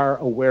people are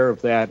aware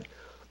of that,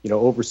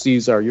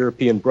 overseas, our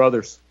European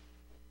brothers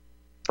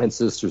and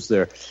sisters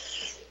there.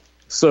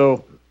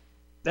 So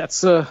that's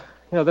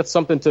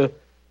something to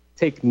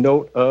take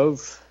note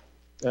of.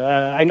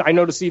 I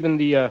notice even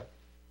the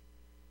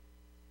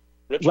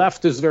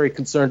left is very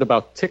concerned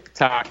about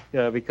TikTok,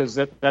 because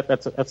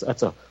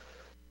that's a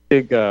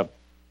big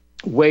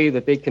way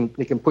that they can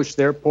push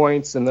their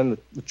points. And then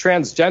the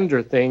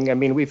transgender thing. I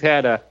mean, we've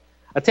had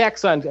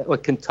attacks on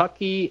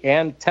Kentucky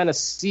and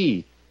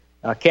Tennessee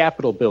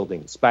Capitol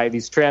buildings by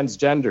these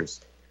transgenders,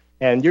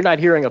 and you're not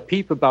hearing a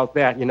peep about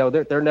that.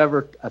 They're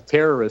never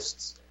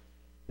terrorists.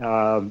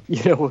 No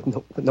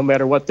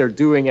matter what they're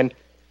doing. And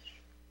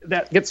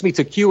that gets me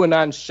to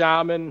QAnon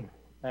Shaman.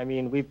 I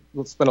mean, we've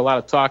spent a lot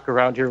of talk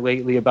around here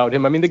lately about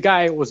him. I mean, the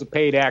guy was a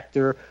paid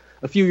actor.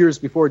 A few years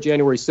before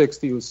January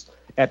 6th, he was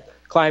at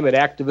climate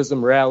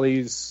activism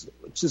rallies,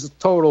 which is a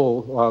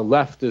total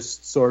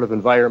leftist sort of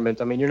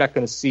environment. I mean, you're not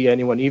going to see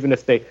anyone, even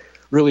if they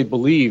really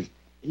believe,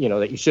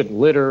 that you shouldn't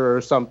litter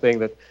or something,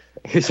 that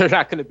they're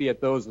not going to be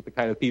at those with the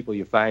kind of people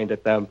you find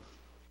at them.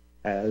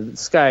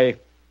 This guy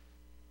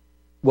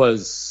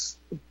was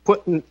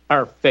put in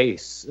our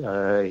face.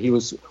 He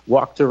was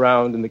walked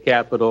around in the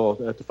Capitol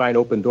to find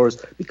open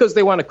doors because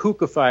they want to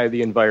kookify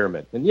the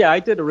environment. And yeah, I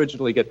did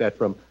originally get that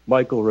from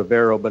Michael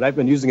Rivero, but I've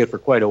been using it for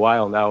quite a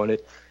while now, and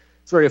it's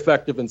very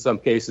effective in some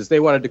cases. They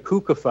wanted to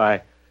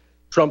kookify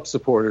Trump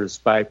supporters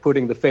by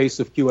putting the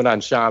face of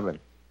QAnon Shaman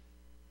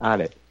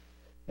on it.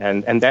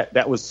 And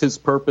that was his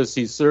purpose.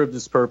 He's served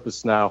his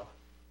purpose now.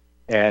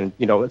 And,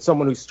 it's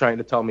someone who's trying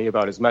to tell me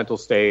about his mental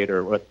state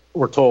or what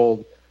we're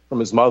told from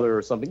his mother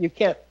or something. You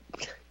can't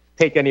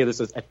take any of this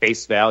at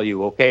face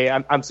value, okay?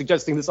 I'm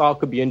suggesting this all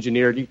could be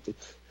engineered.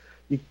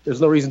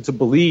 There's no reason to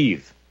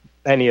believe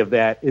any of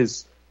that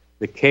is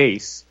the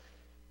case.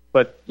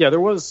 But, yeah, there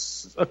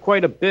was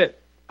quite a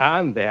bit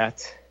on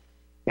that.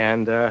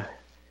 And, I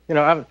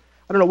don't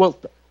know. Well,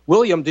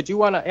 William, did you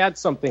want to add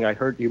something? I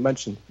heard you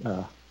mention.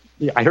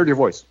 I heard your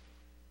voice.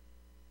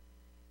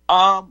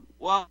 Well,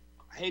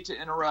 I hate to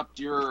interrupt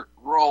your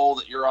role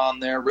that you're on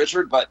there,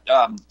 Richard, but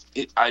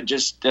I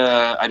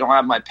don't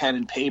have my pen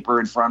and paper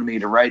in front of me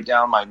to write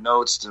down my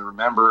notes to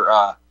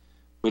remember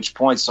which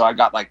points. So I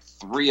got like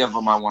 3 of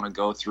them I want to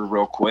go through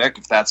real quick,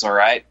 if that's all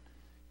right.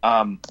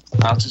 I'll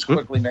just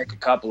quickly make a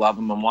couple of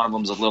them, and one of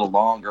them's a little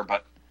longer.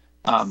 But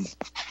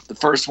the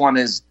first one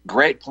is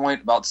great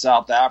point about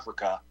South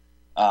Africa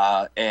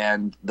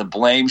and the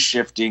blame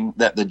shifting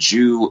that the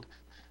Jew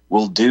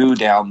will do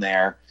down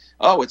there.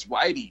 Oh, it's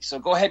whitey, so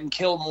go ahead and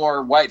kill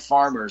more white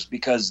farmers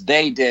because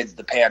they did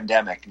the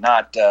pandemic,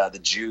 not the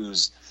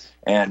Jews.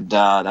 And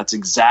that's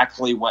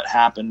exactly what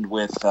happened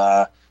with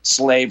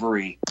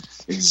slavery.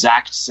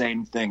 Exact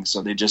same thing.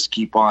 So they just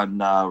keep on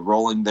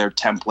rolling their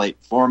template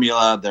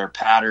formula, their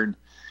pattern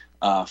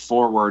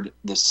forward,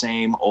 the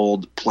same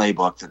old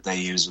playbook that they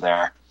use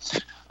there.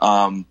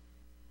 And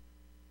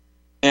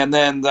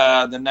then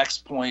the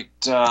next point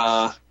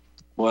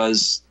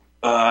was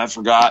I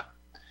forgot.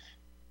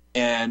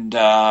 And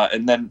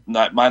then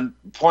my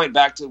point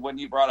back to when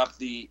you brought up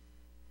the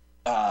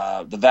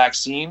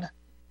vaccine,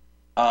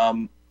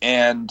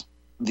 and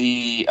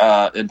the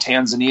in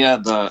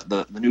Tanzania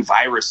the new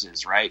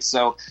viruses, right?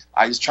 So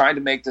I was trying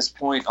to make this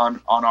point on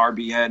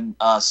RBN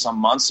some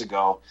months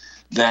ago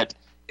that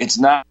it's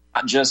not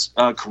just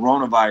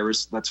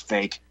coronavirus that's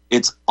fake;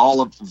 it's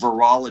all of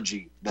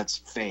virology that's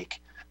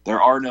fake.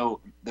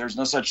 There's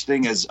no such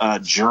thing as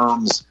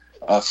germs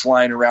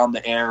flying around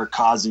the air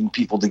causing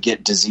people to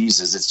get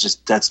diseases. It's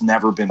just that's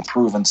never been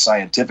proven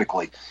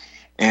scientifically.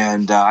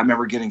 And I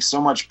remember getting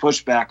so much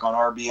pushback on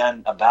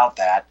RBN about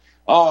that.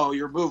 Oh,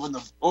 you're moving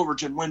the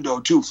Overton window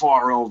too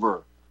far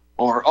over.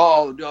 Or,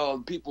 oh, no,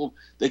 people,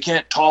 they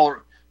can't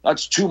tolerate.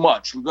 That's too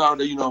much. We got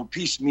to,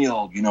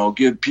 piecemeal,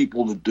 give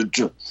people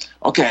the.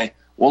 Okay,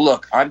 well,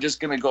 look, I'm just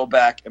going to go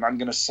back and I'm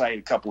going to cite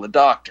a couple of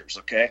doctors,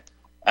 okay?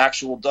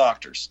 Actual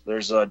doctors.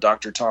 There's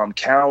Dr. Tom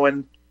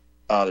Cowan.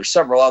 There's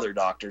several other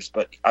doctors,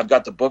 but I've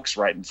got the books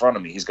right in front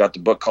of me. He's got the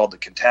book called The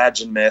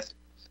Contagion Myth,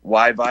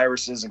 Why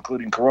Viruses,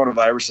 Including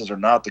Coronaviruses, Are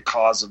Not the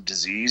Cause of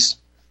Disease.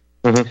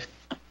 Mm-hmm.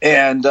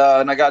 And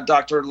I got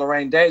Dr.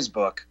 Lorraine Day's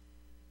book,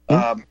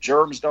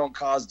 Germs Don't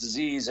Cause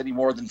Disease Any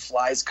More Than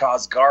Flies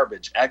Cause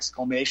Garbage! !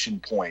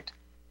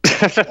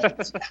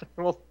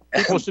 Well,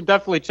 people should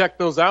definitely check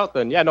those out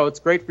then. Yeah, no, it's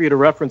great for you to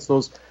reference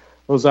those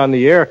on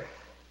the air.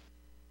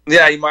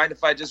 Yeah, you mind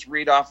if I just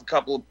read off a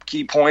couple of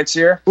key points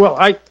here? Well,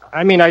 I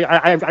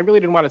really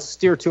didn't want to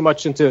steer too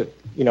much into,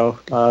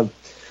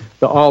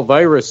 the all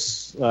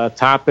virus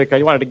topic.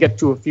 I wanted to get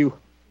to a few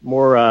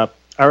more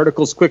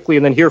articles quickly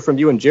and then hear from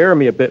you and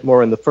Jeremy a bit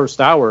more in the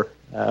first hour.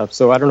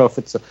 So I don't know if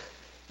it's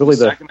really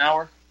the second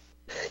hour.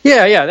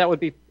 Yeah, that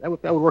would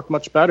work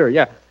much better.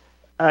 Yeah,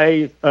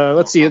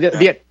 let's see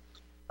the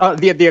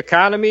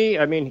economy.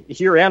 I mean,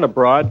 here and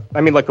abroad.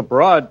 I mean, like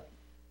abroad,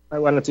 I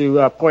wanted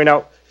to point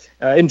out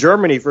in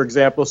Germany, for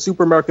example,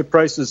 supermarket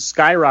prices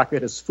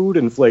skyrocket as food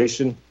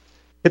inflation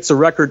hits a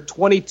record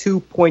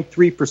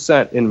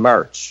 22.3% in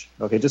March.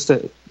 Okay, just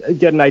to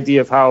get an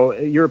idea of how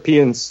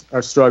Europeans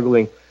are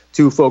struggling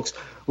too, folks.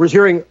 We're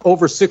hearing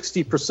over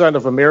 60%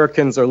 of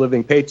Americans are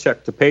living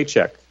paycheck to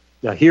paycheck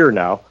here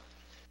now.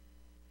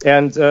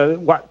 And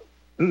what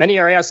many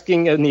are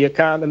asking in the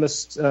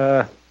economist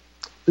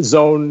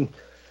zone,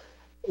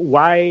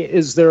 why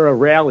is there a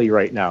rally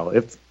right now?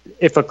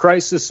 If a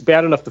crisis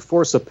bad enough to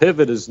force a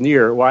pivot is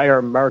near, why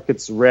are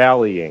markets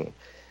rallying?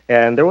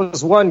 And there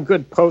was one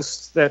good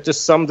post that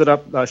just summed it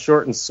up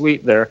short and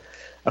sweet there.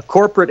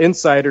 Corporate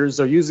insiders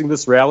are using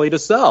this rally to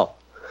sell.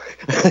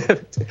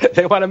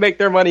 They want to make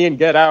their money and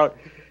get out,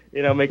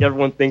 make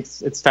everyone think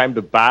it's time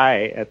to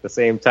buy at the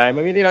same time.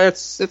 I mean,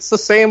 it's the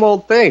same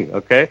old thing,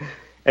 okay?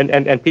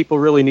 And people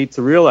really need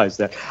to realize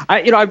that.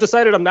 I've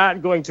decided I'm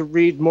not going to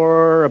read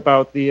more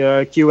about the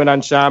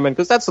QAnon shaman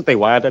because that's what they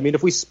want. I mean,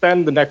 if we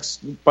spend the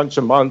next bunch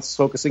of months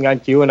focusing on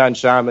QAnon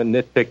shaman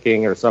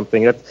nitpicking or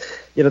something,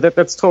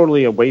 that's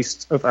totally a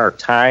waste of our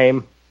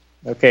time.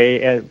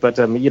 Okay, but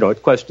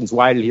it questions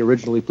why did he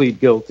originally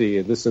plead guilty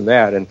and this and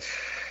that,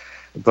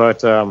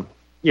 but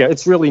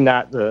it's really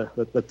not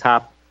the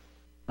top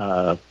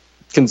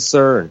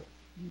concern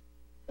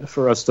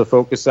for us to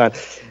focus on.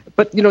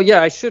 But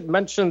I should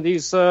mention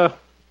these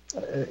tranny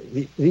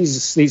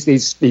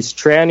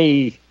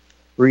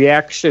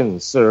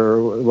reactions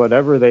or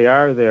whatever they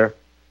are there.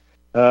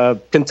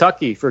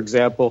 Kentucky, for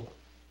example,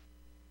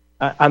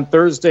 on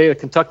Thursday, the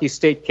Kentucky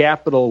state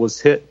capitol was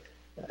hit.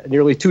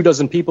 Nearly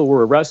 24 people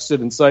were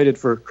arrested and cited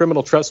for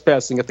criminal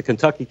trespassing at the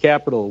Kentucky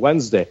Capitol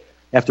Wednesday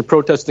after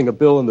protesting a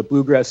bill in the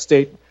Bluegrass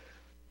state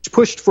which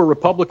pushed for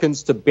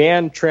Republicans to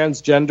ban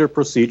transgender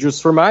procedures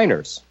for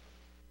minors.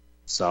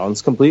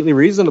 Sounds completely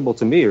reasonable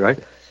to me, right?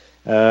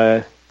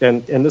 And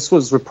this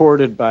was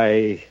reported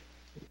by,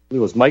 it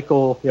was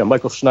Michael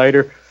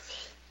Schneider,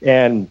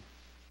 and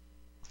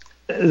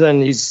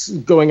then he's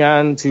going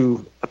on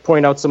to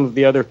point out some of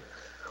the other.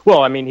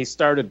 Well, I mean, he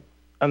started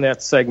on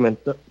that segment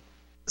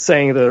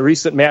saying the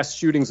recent mass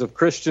shootings of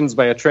Christians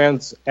by a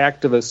trans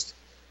activist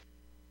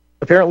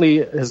apparently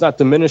has not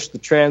diminished the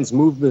trans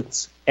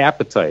movement's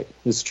appetite.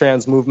 This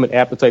trans movement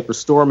appetite for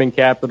storming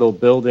Capitol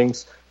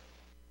buildings.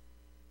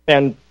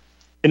 And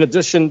in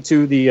addition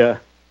to the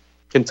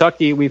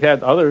Kentucky, we've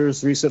had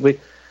others recently.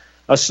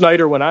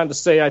 Schneider went on to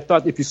say, I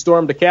thought if you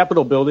stormed a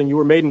Capitol building, you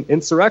were made an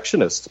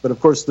insurrectionist. But of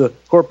course, the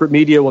corporate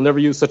media will never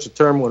use such a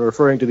term when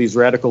referring to these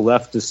radical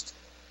leftist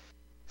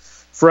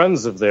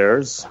friends of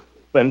theirs.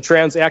 And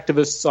trans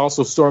activists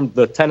also stormed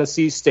the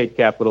Tennessee state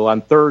capitol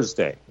on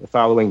Thursday, the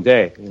following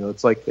day.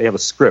 It's like they have a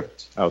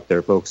script out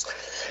there, folks.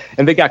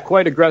 And they got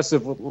quite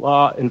aggressive with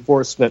law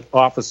enforcement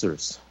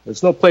officers.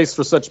 There's no place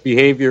for such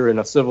behavior in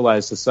a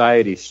civilized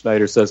society,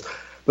 Schneider says.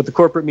 But the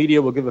corporate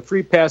media will give a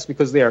free pass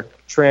because they are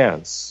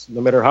trans.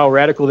 No matter how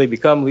radical they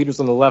become,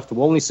 leaders on the left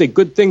will only say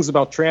good things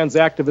about trans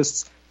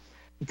activists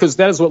because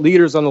that is what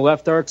leaders on the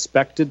left are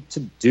expected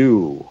to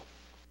do.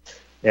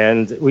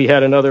 And we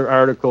had another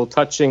article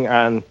touching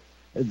on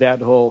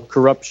that whole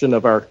corruption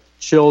of our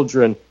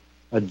children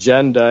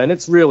agenda, and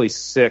it's really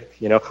sick.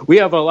 We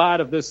have a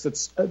lot of this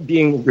that's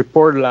being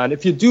reported on.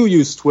 If you do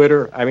use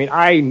Twitter, I mean,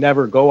 I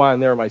never go on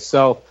there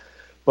myself,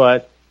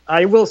 but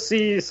I will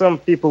see some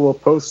people will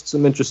post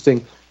some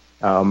interesting,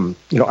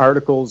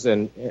 articles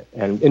and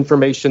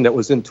information that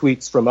was in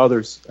tweets from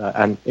others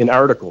and in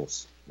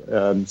articles.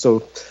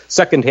 So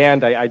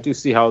secondhand, I do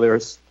see how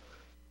there's,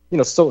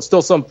 still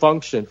some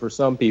function for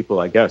some people,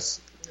 I guess.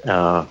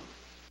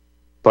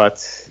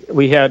 But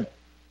we had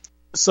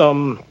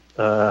some,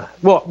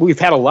 we've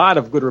had a lot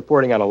of good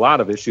reporting on a lot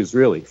of issues,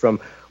 really,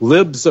 from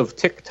libs of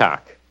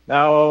TikTok.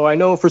 Now, I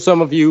know for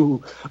some of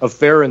you of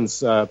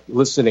Farren's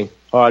listening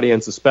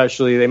audience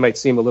especially, they might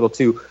seem a little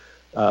too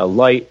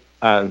light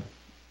on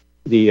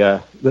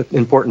the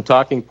important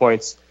talking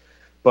points,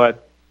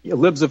 but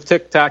libs of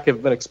TikTok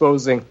have been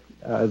exposing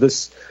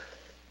this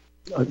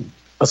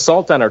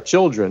assault on our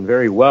children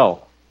very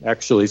well,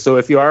 actually. So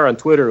if you are on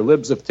Twitter,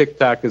 libs of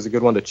TikTok is a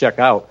good one to check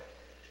out.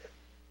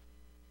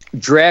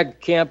 Drag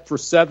camp for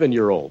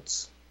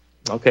 7-year-olds.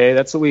 Okay,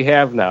 that's what we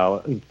have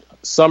now.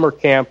 Summer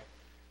camp,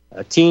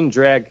 a teen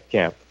drag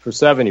camp for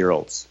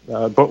 7-year-olds.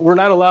 But we're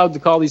not allowed to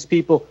call these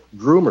people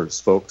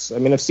groomers, folks. I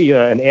mean, I see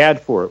an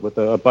ad for it with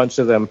a bunch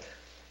of them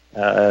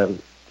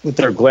with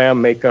their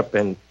glam makeup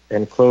and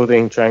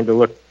clothing trying to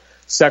look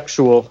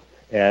sexual.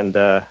 And,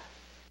 I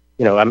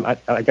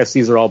guess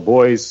these are all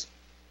boys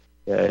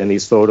in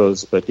these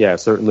photos. But, yeah,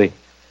 certainly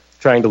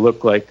trying to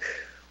look like,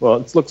 well,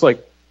 it looks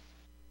like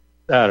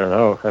I don't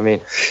know. I mean,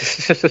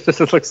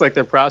 it looks like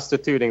they're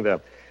prostituting them,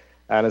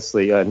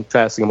 honestly, and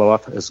passing them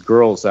off as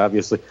girls,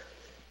 obviously.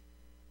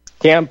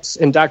 Camps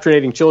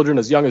indoctrinating children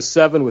as young as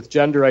 7 with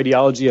gender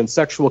ideology and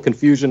sexual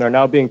confusion are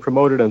now being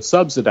promoted and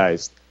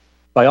subsidized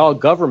by all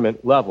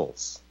government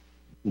levels,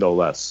 no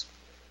less.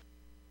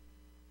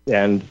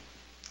 And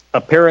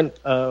a parent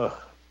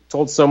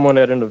told someone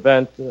at an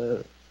event,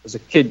 there's a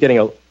kid they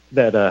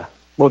had a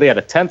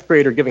 10th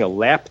grader giving a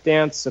lap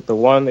dance at the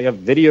one. They have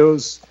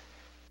videos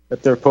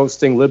that they're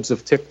posting, libs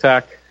of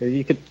TikTok.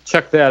 You could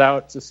check that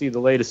out to see the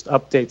latest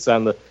updates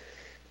on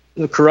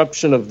the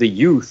corruption of the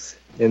youth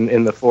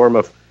in the form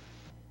of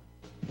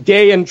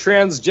gay and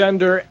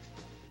transgender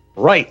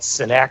rights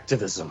and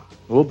activism.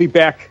 We'll be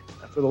back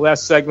for the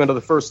last segment of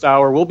the first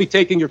hour. We'll be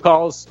taking your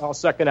calls all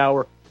second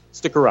hour.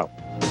 Stick around.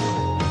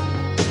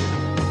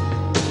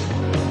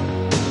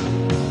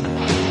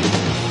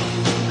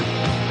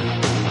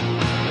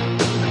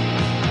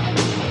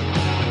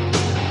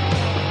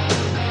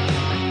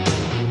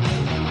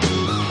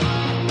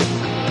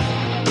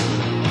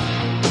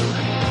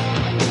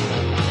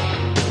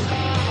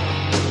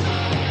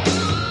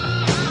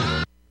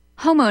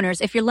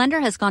 Homeowners, if your lender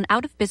has gone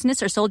out of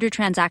business or sold your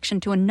transaction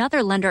to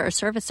another lender or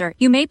servicer,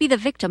 you may be the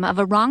victim of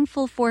a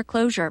wrongful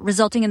foreclosure,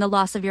 resulting in the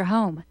loss of your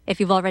home. If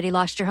you've already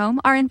lost your home,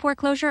 are in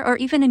foreclosure, or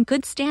even in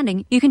good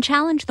standing, you can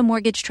challenge the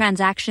mortgage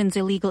transaction's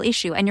illegal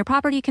issue, and your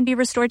property can be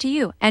restored to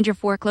you, and your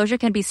foreclosure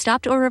can be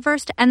stopped or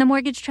reversed, and the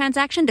mortgage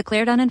transaction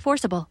declared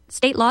unenforceable.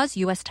 State laws,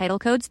 U.S. title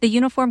codes, the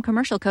Uniform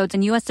Commercial Codes,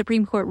 and U.S.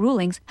 Supreme Court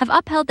rulings have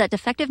upheld that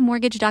defective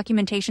mortgage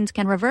documentations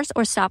can reverse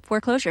or stop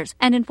foreclosures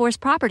and enforce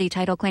property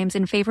title claims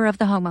in favor of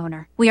the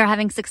homeowner. We are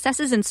having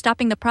successes in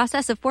stopping the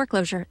process of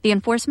foreclosure, the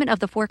enforcement of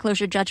the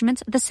foreclosure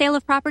judgments, the sale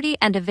of property,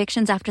 and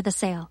evictions after the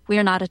sale. We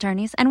are not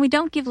attorneys, and we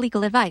don't give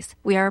legal advice.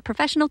 We are a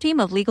professional team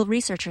of legal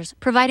researchers,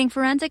 providing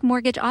forensic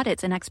mortgage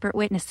audits and expert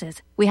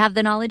witnesses. We have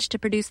the knowledge to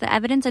produce the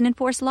evidence and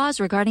enforce laws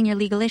regarding your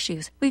legal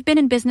issues. We've been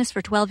in business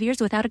for 12 years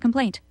without a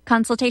complaint.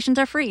 Consultations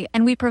are free,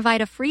 and we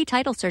provide a free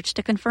title search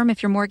to confirm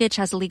if your mortgage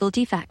has legal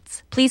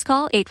defects. Please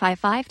call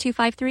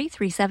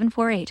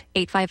 855-253-3748.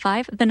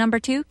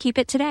 855, 2, keep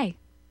it today.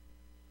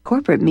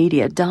 Corporate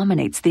media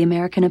dominates the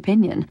American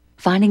opinion.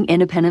 Finding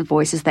independent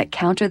voices that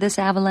counter this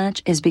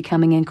avalanche is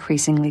becoming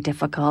increasingly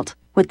difficult.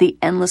 With the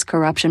endless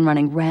corruption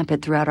running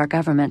rampant throughout our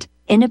government,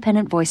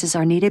 independent voices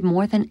are needed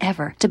more than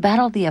ever to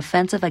battle the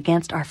offensive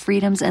against our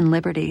freedoms and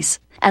liberties.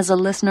 As a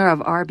listener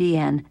of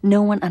RBN,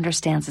 no one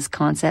understands this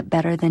concept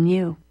better than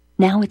you.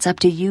 Now it's up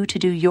to you to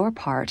do your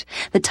part.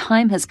 The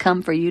time has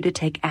come for you to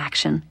take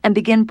action and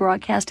begin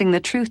broadcasting the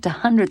truth to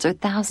hundreds or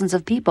thousands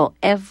of people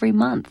every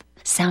month.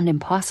 Sound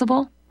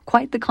impossible?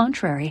 Quite the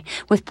contrary.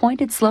 With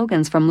pointed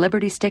slogans from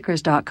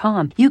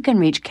LibertyStickers.com, you can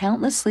reach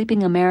countless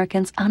sleeping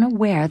Americans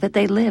unaware that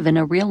they live in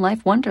a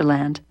real-life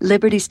wonderland.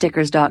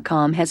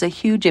 LibertyStickers.com has a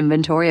huge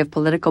inventory of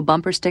political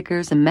bumper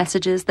stickers and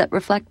messages that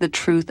reflect the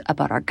truth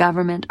about our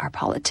government, our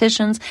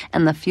politicians,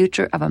 and the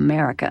future of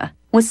America.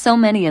 With so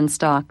many in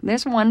stock,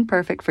 there's one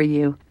perfect for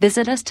you.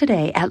 Visit us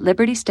today at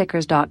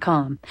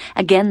LibertyStickers.com.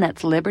 Again,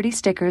 that's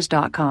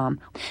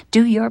LibertyStickers.com.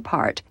 Do your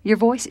part. Your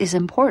voice is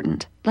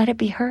important. Let it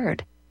be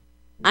heard.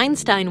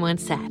 Einstein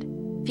once said,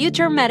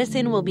 "Future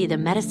medicine will be the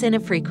medicine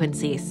of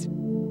frequencies."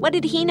 What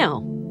did he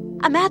know?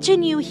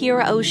 Imagine you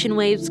hear ocean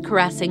waves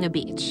caressing a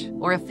beach,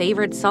 or a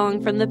favorite song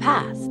from the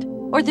past,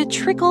 or the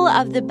trickle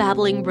of the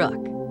babbling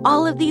brook.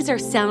 All of these are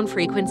sound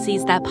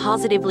frequencies that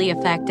positively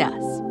affect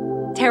us.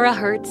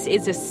 Terahertz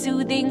is a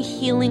soothing,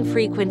 healing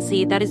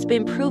frequency that has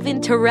been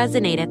proven to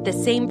resonate at the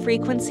same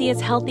frequency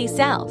as healthy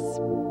cells.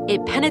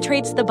 It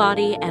penetrates the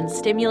body and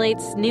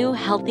stimulates new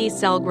healthy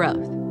cell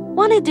growth.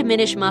 Want to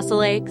diminish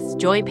muscle aches,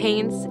 joint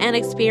pains, and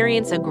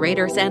experience a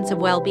greater sense of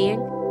well-being?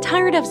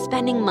 Tired of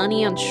spending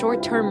money on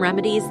short-term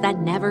remedies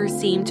that never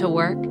seem to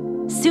work?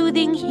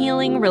 Soothing,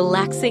 healing,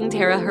 relaxing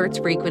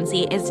terahertz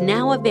frequency is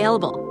now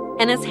available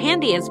and as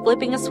handy as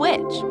flipping a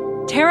switch.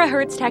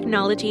 Terahertz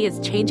technology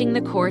is changing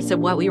the course of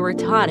what we were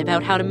taught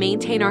about how to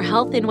maintain our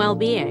health and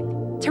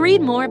well-being. To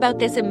read more about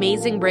this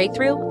amazing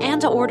breakthrough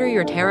and to order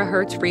your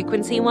terahertz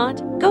frequency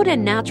wand, go to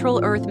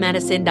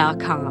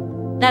NaturalEarthMedicine.com.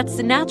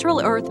 That's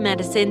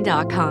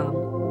NaturalEarthMedicine.com.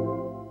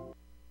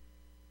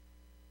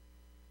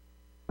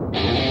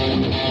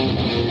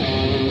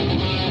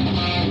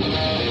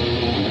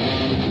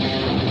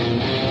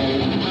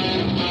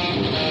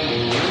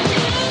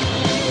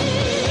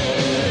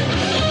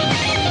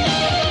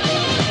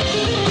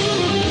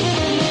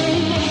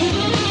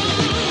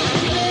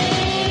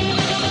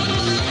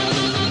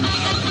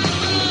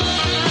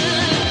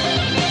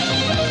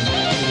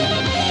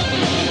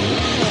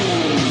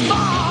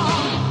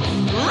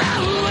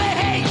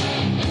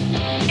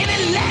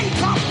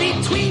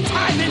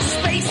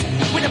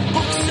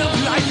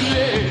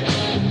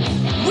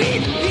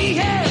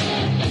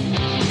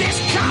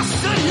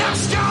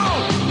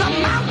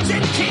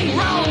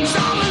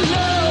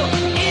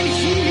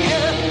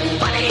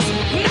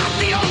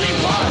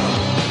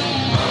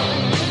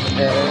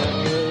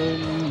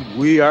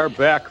 We are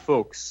back,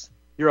 folks.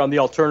 Here on the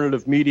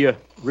Alternative Media,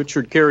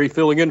 Richard Carey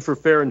filling in for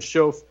Farren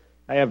Shoaf.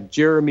 I have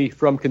Jeremy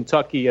from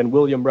Kentucky and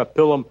William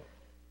Repillum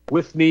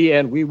with me,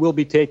 and we will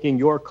be taking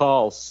your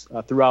calls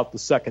throughout the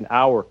second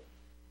hour.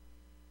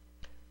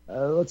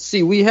 Let's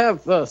see. We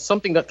have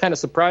something that kind of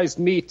surprised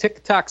me.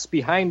 TikTok's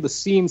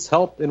behind-the-scenes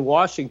help in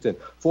Washington.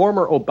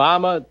 Former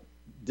Obama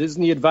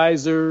Disney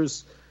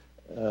advisors,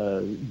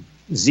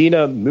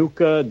 Zena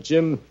Muka,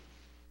 Jim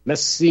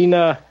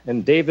Messina,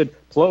 and David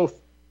Plouffe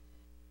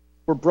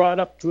were brought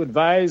up to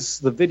advise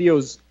the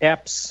video's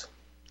app's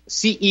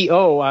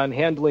CEO on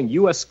handling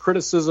U.S.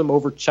 criticism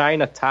over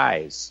China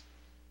ties.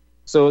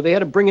 So they had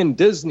to bring in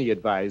Disney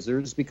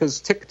advisors because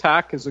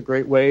TikTok is a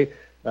great way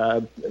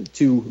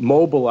to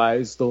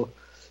mobilize the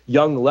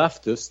young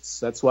leftists.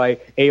 That's why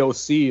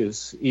AOC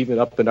is even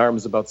up in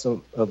arms about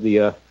some of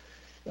the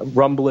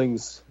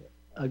rumblings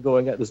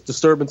going on, this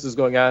disturbances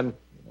going on,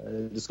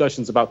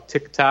 discussions about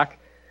TikTok.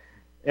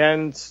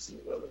 And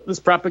this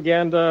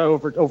propaganda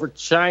over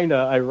China,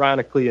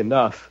 ironically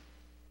enough,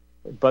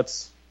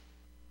 but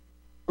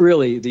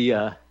really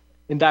the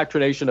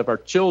indoctrination of our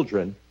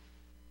children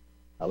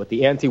with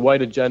the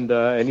anti-white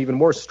agenda, and even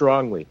more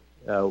strongly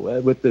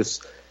with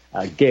this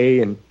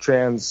gay and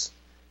trans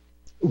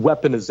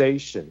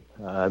weaponization,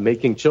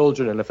 making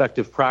children an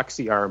effective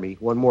proxy army,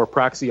 one more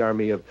proxy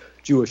army of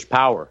Jewish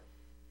power.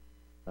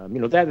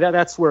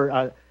 That's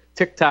where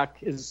TikTok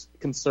is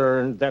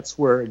concerned. That's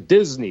where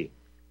Disney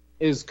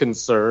is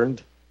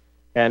concerned.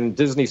 And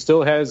Disney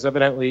still has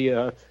evidently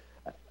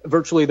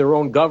virtually their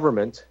own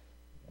government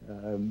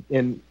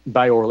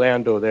by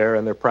Orlando there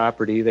and their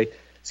property. They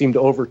seem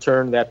to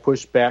overturn that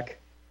pushback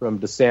from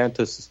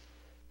DeSantis.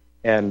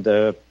 And,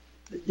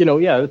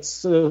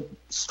 it's a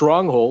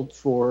stronghold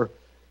for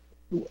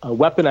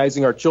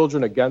weaponizing our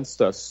children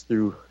against us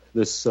through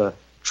this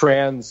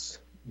trans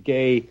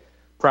gay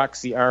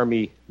proxy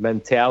army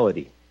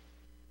mentality.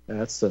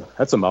 That's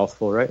a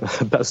mouthful, right?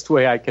 The best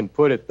way I can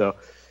put it, though.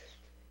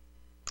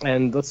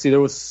 And let's see, there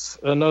was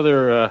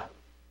another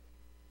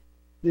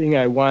thing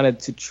I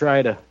wanted to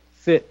try to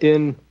fit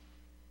in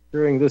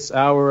during this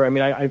hour. I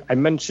mean, I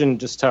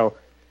mentioned just how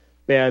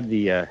bad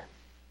the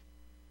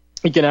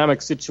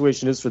economic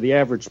situation is for the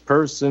average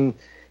person.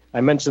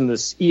 I mentioned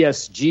this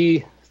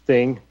ESG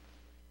thing.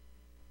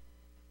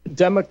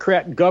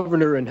 Democrat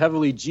governor in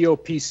heavily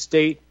GOP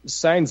state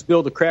signs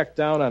bill to crack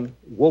down on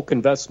woke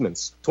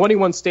investments.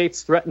 21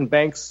 states threaten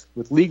banks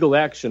with legal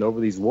action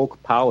over these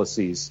woke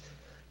policies.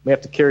 We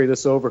have to carry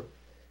this over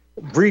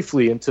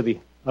briefly into the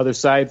other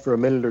side for a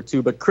minute or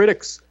two, but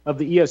critics of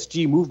the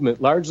ESG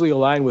movement largely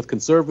align with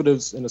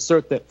conservatives and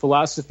assert that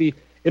philosophy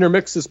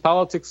intermixes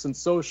politics and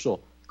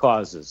social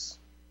causes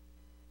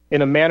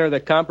in a manner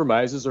that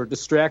compromises or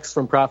distracts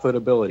from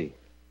profitability.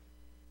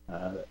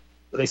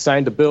 They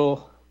signed a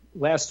bill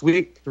last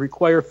week to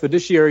require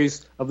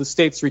fiduciaries of the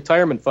state's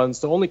retirement funds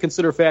to only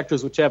consider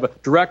factors which have a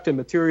direct and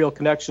material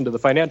connection to the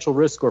financial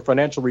risk or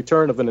financial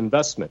return of an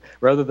investment,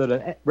 rather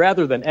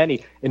than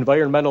any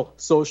environmental,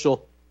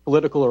 social,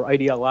 political, or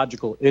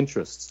ideological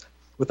interests,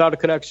 without a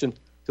connection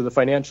to the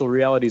financial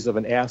realities of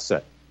an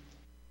asset.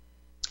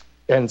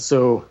 And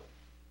so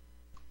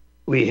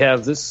we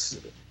have this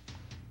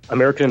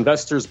American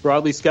investors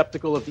broadly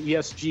skeptical of the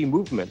ESG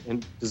movement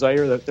and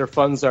desire that their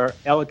funds are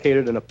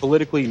allocated in a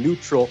politically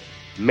neutral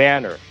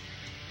manner.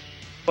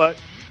 But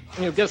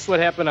guess what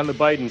happened on the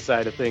Biden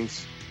side of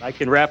things? I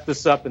can wrap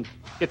this up and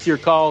get to your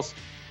calls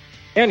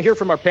and hear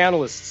from our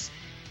panelists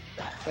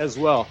as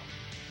well.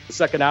 The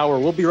second hour.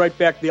 We'll be right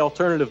back. The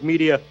Alternative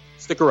Media.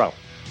 Stick around.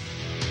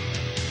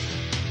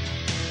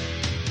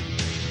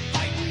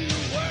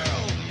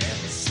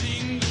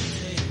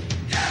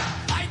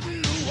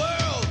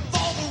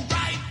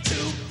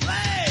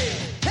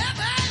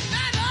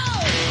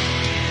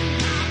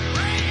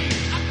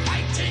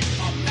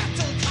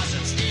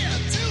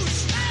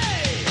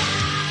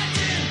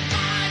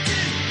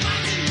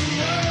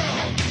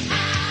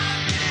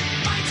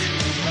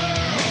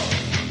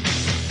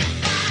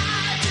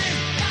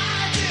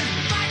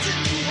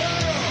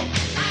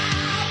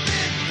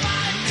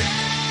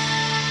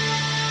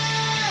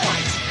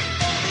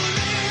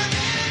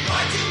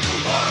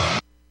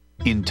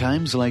 In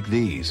times like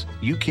these,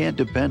 you can't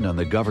depend on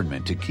the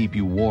government to keep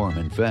you warm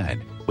and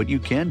fed, but you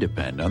can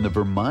depend on the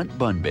Vermont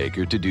Bun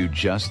Baker to do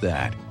just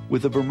that.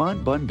 With the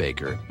Vermont Bun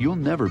Baker, you'll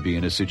never be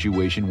in a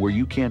situation where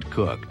you can't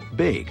cook,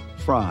 bake,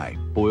 fry,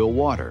 boil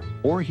water,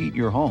 or heat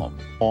your home,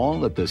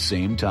 all at the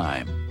same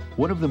time.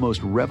 One of the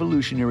most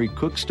revolutionary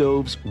cook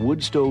stoves,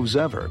 wood stoves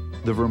ever,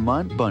 the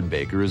Vermont Bun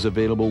Baker is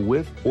available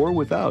with or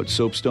without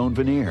soapstone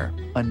veneer,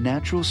 a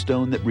natural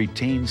stone that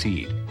retains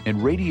heat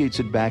and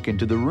radiates it back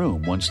into the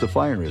room once the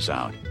fire is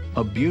out.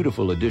 A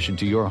beautiful addition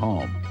to your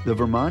home, the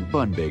Vermont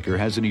Bun Baker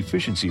has an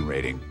efficiency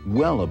rating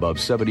well above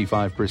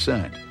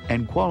 75%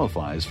 and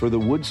qualifies for the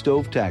wood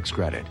stove tax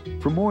credit.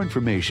 For more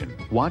information,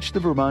 watch the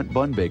Vermont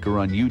Bun Baker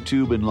on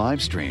YouTube and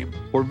live stream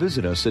or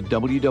visit us at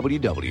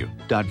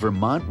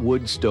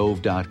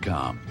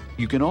www.vermontwoodstove.com.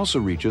 You can also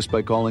reach us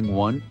by calling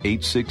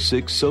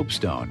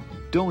 1-866-SOAPSTONE.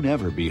 Don't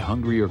ever be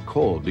hungry or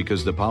cold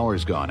because the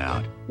power's gone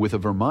out. With a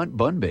Vermont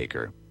Bun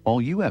Baker,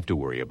 all you have to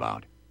worry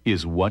about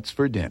is what's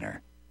for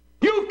dinner.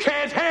 You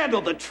can't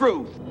handle the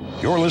truth.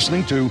 You're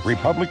listening to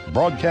Republic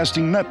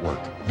Broadcasting Network.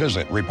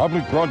 Visit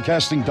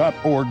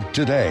republicbroadcasting.org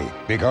today,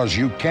 because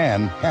you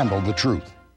can handle the truth.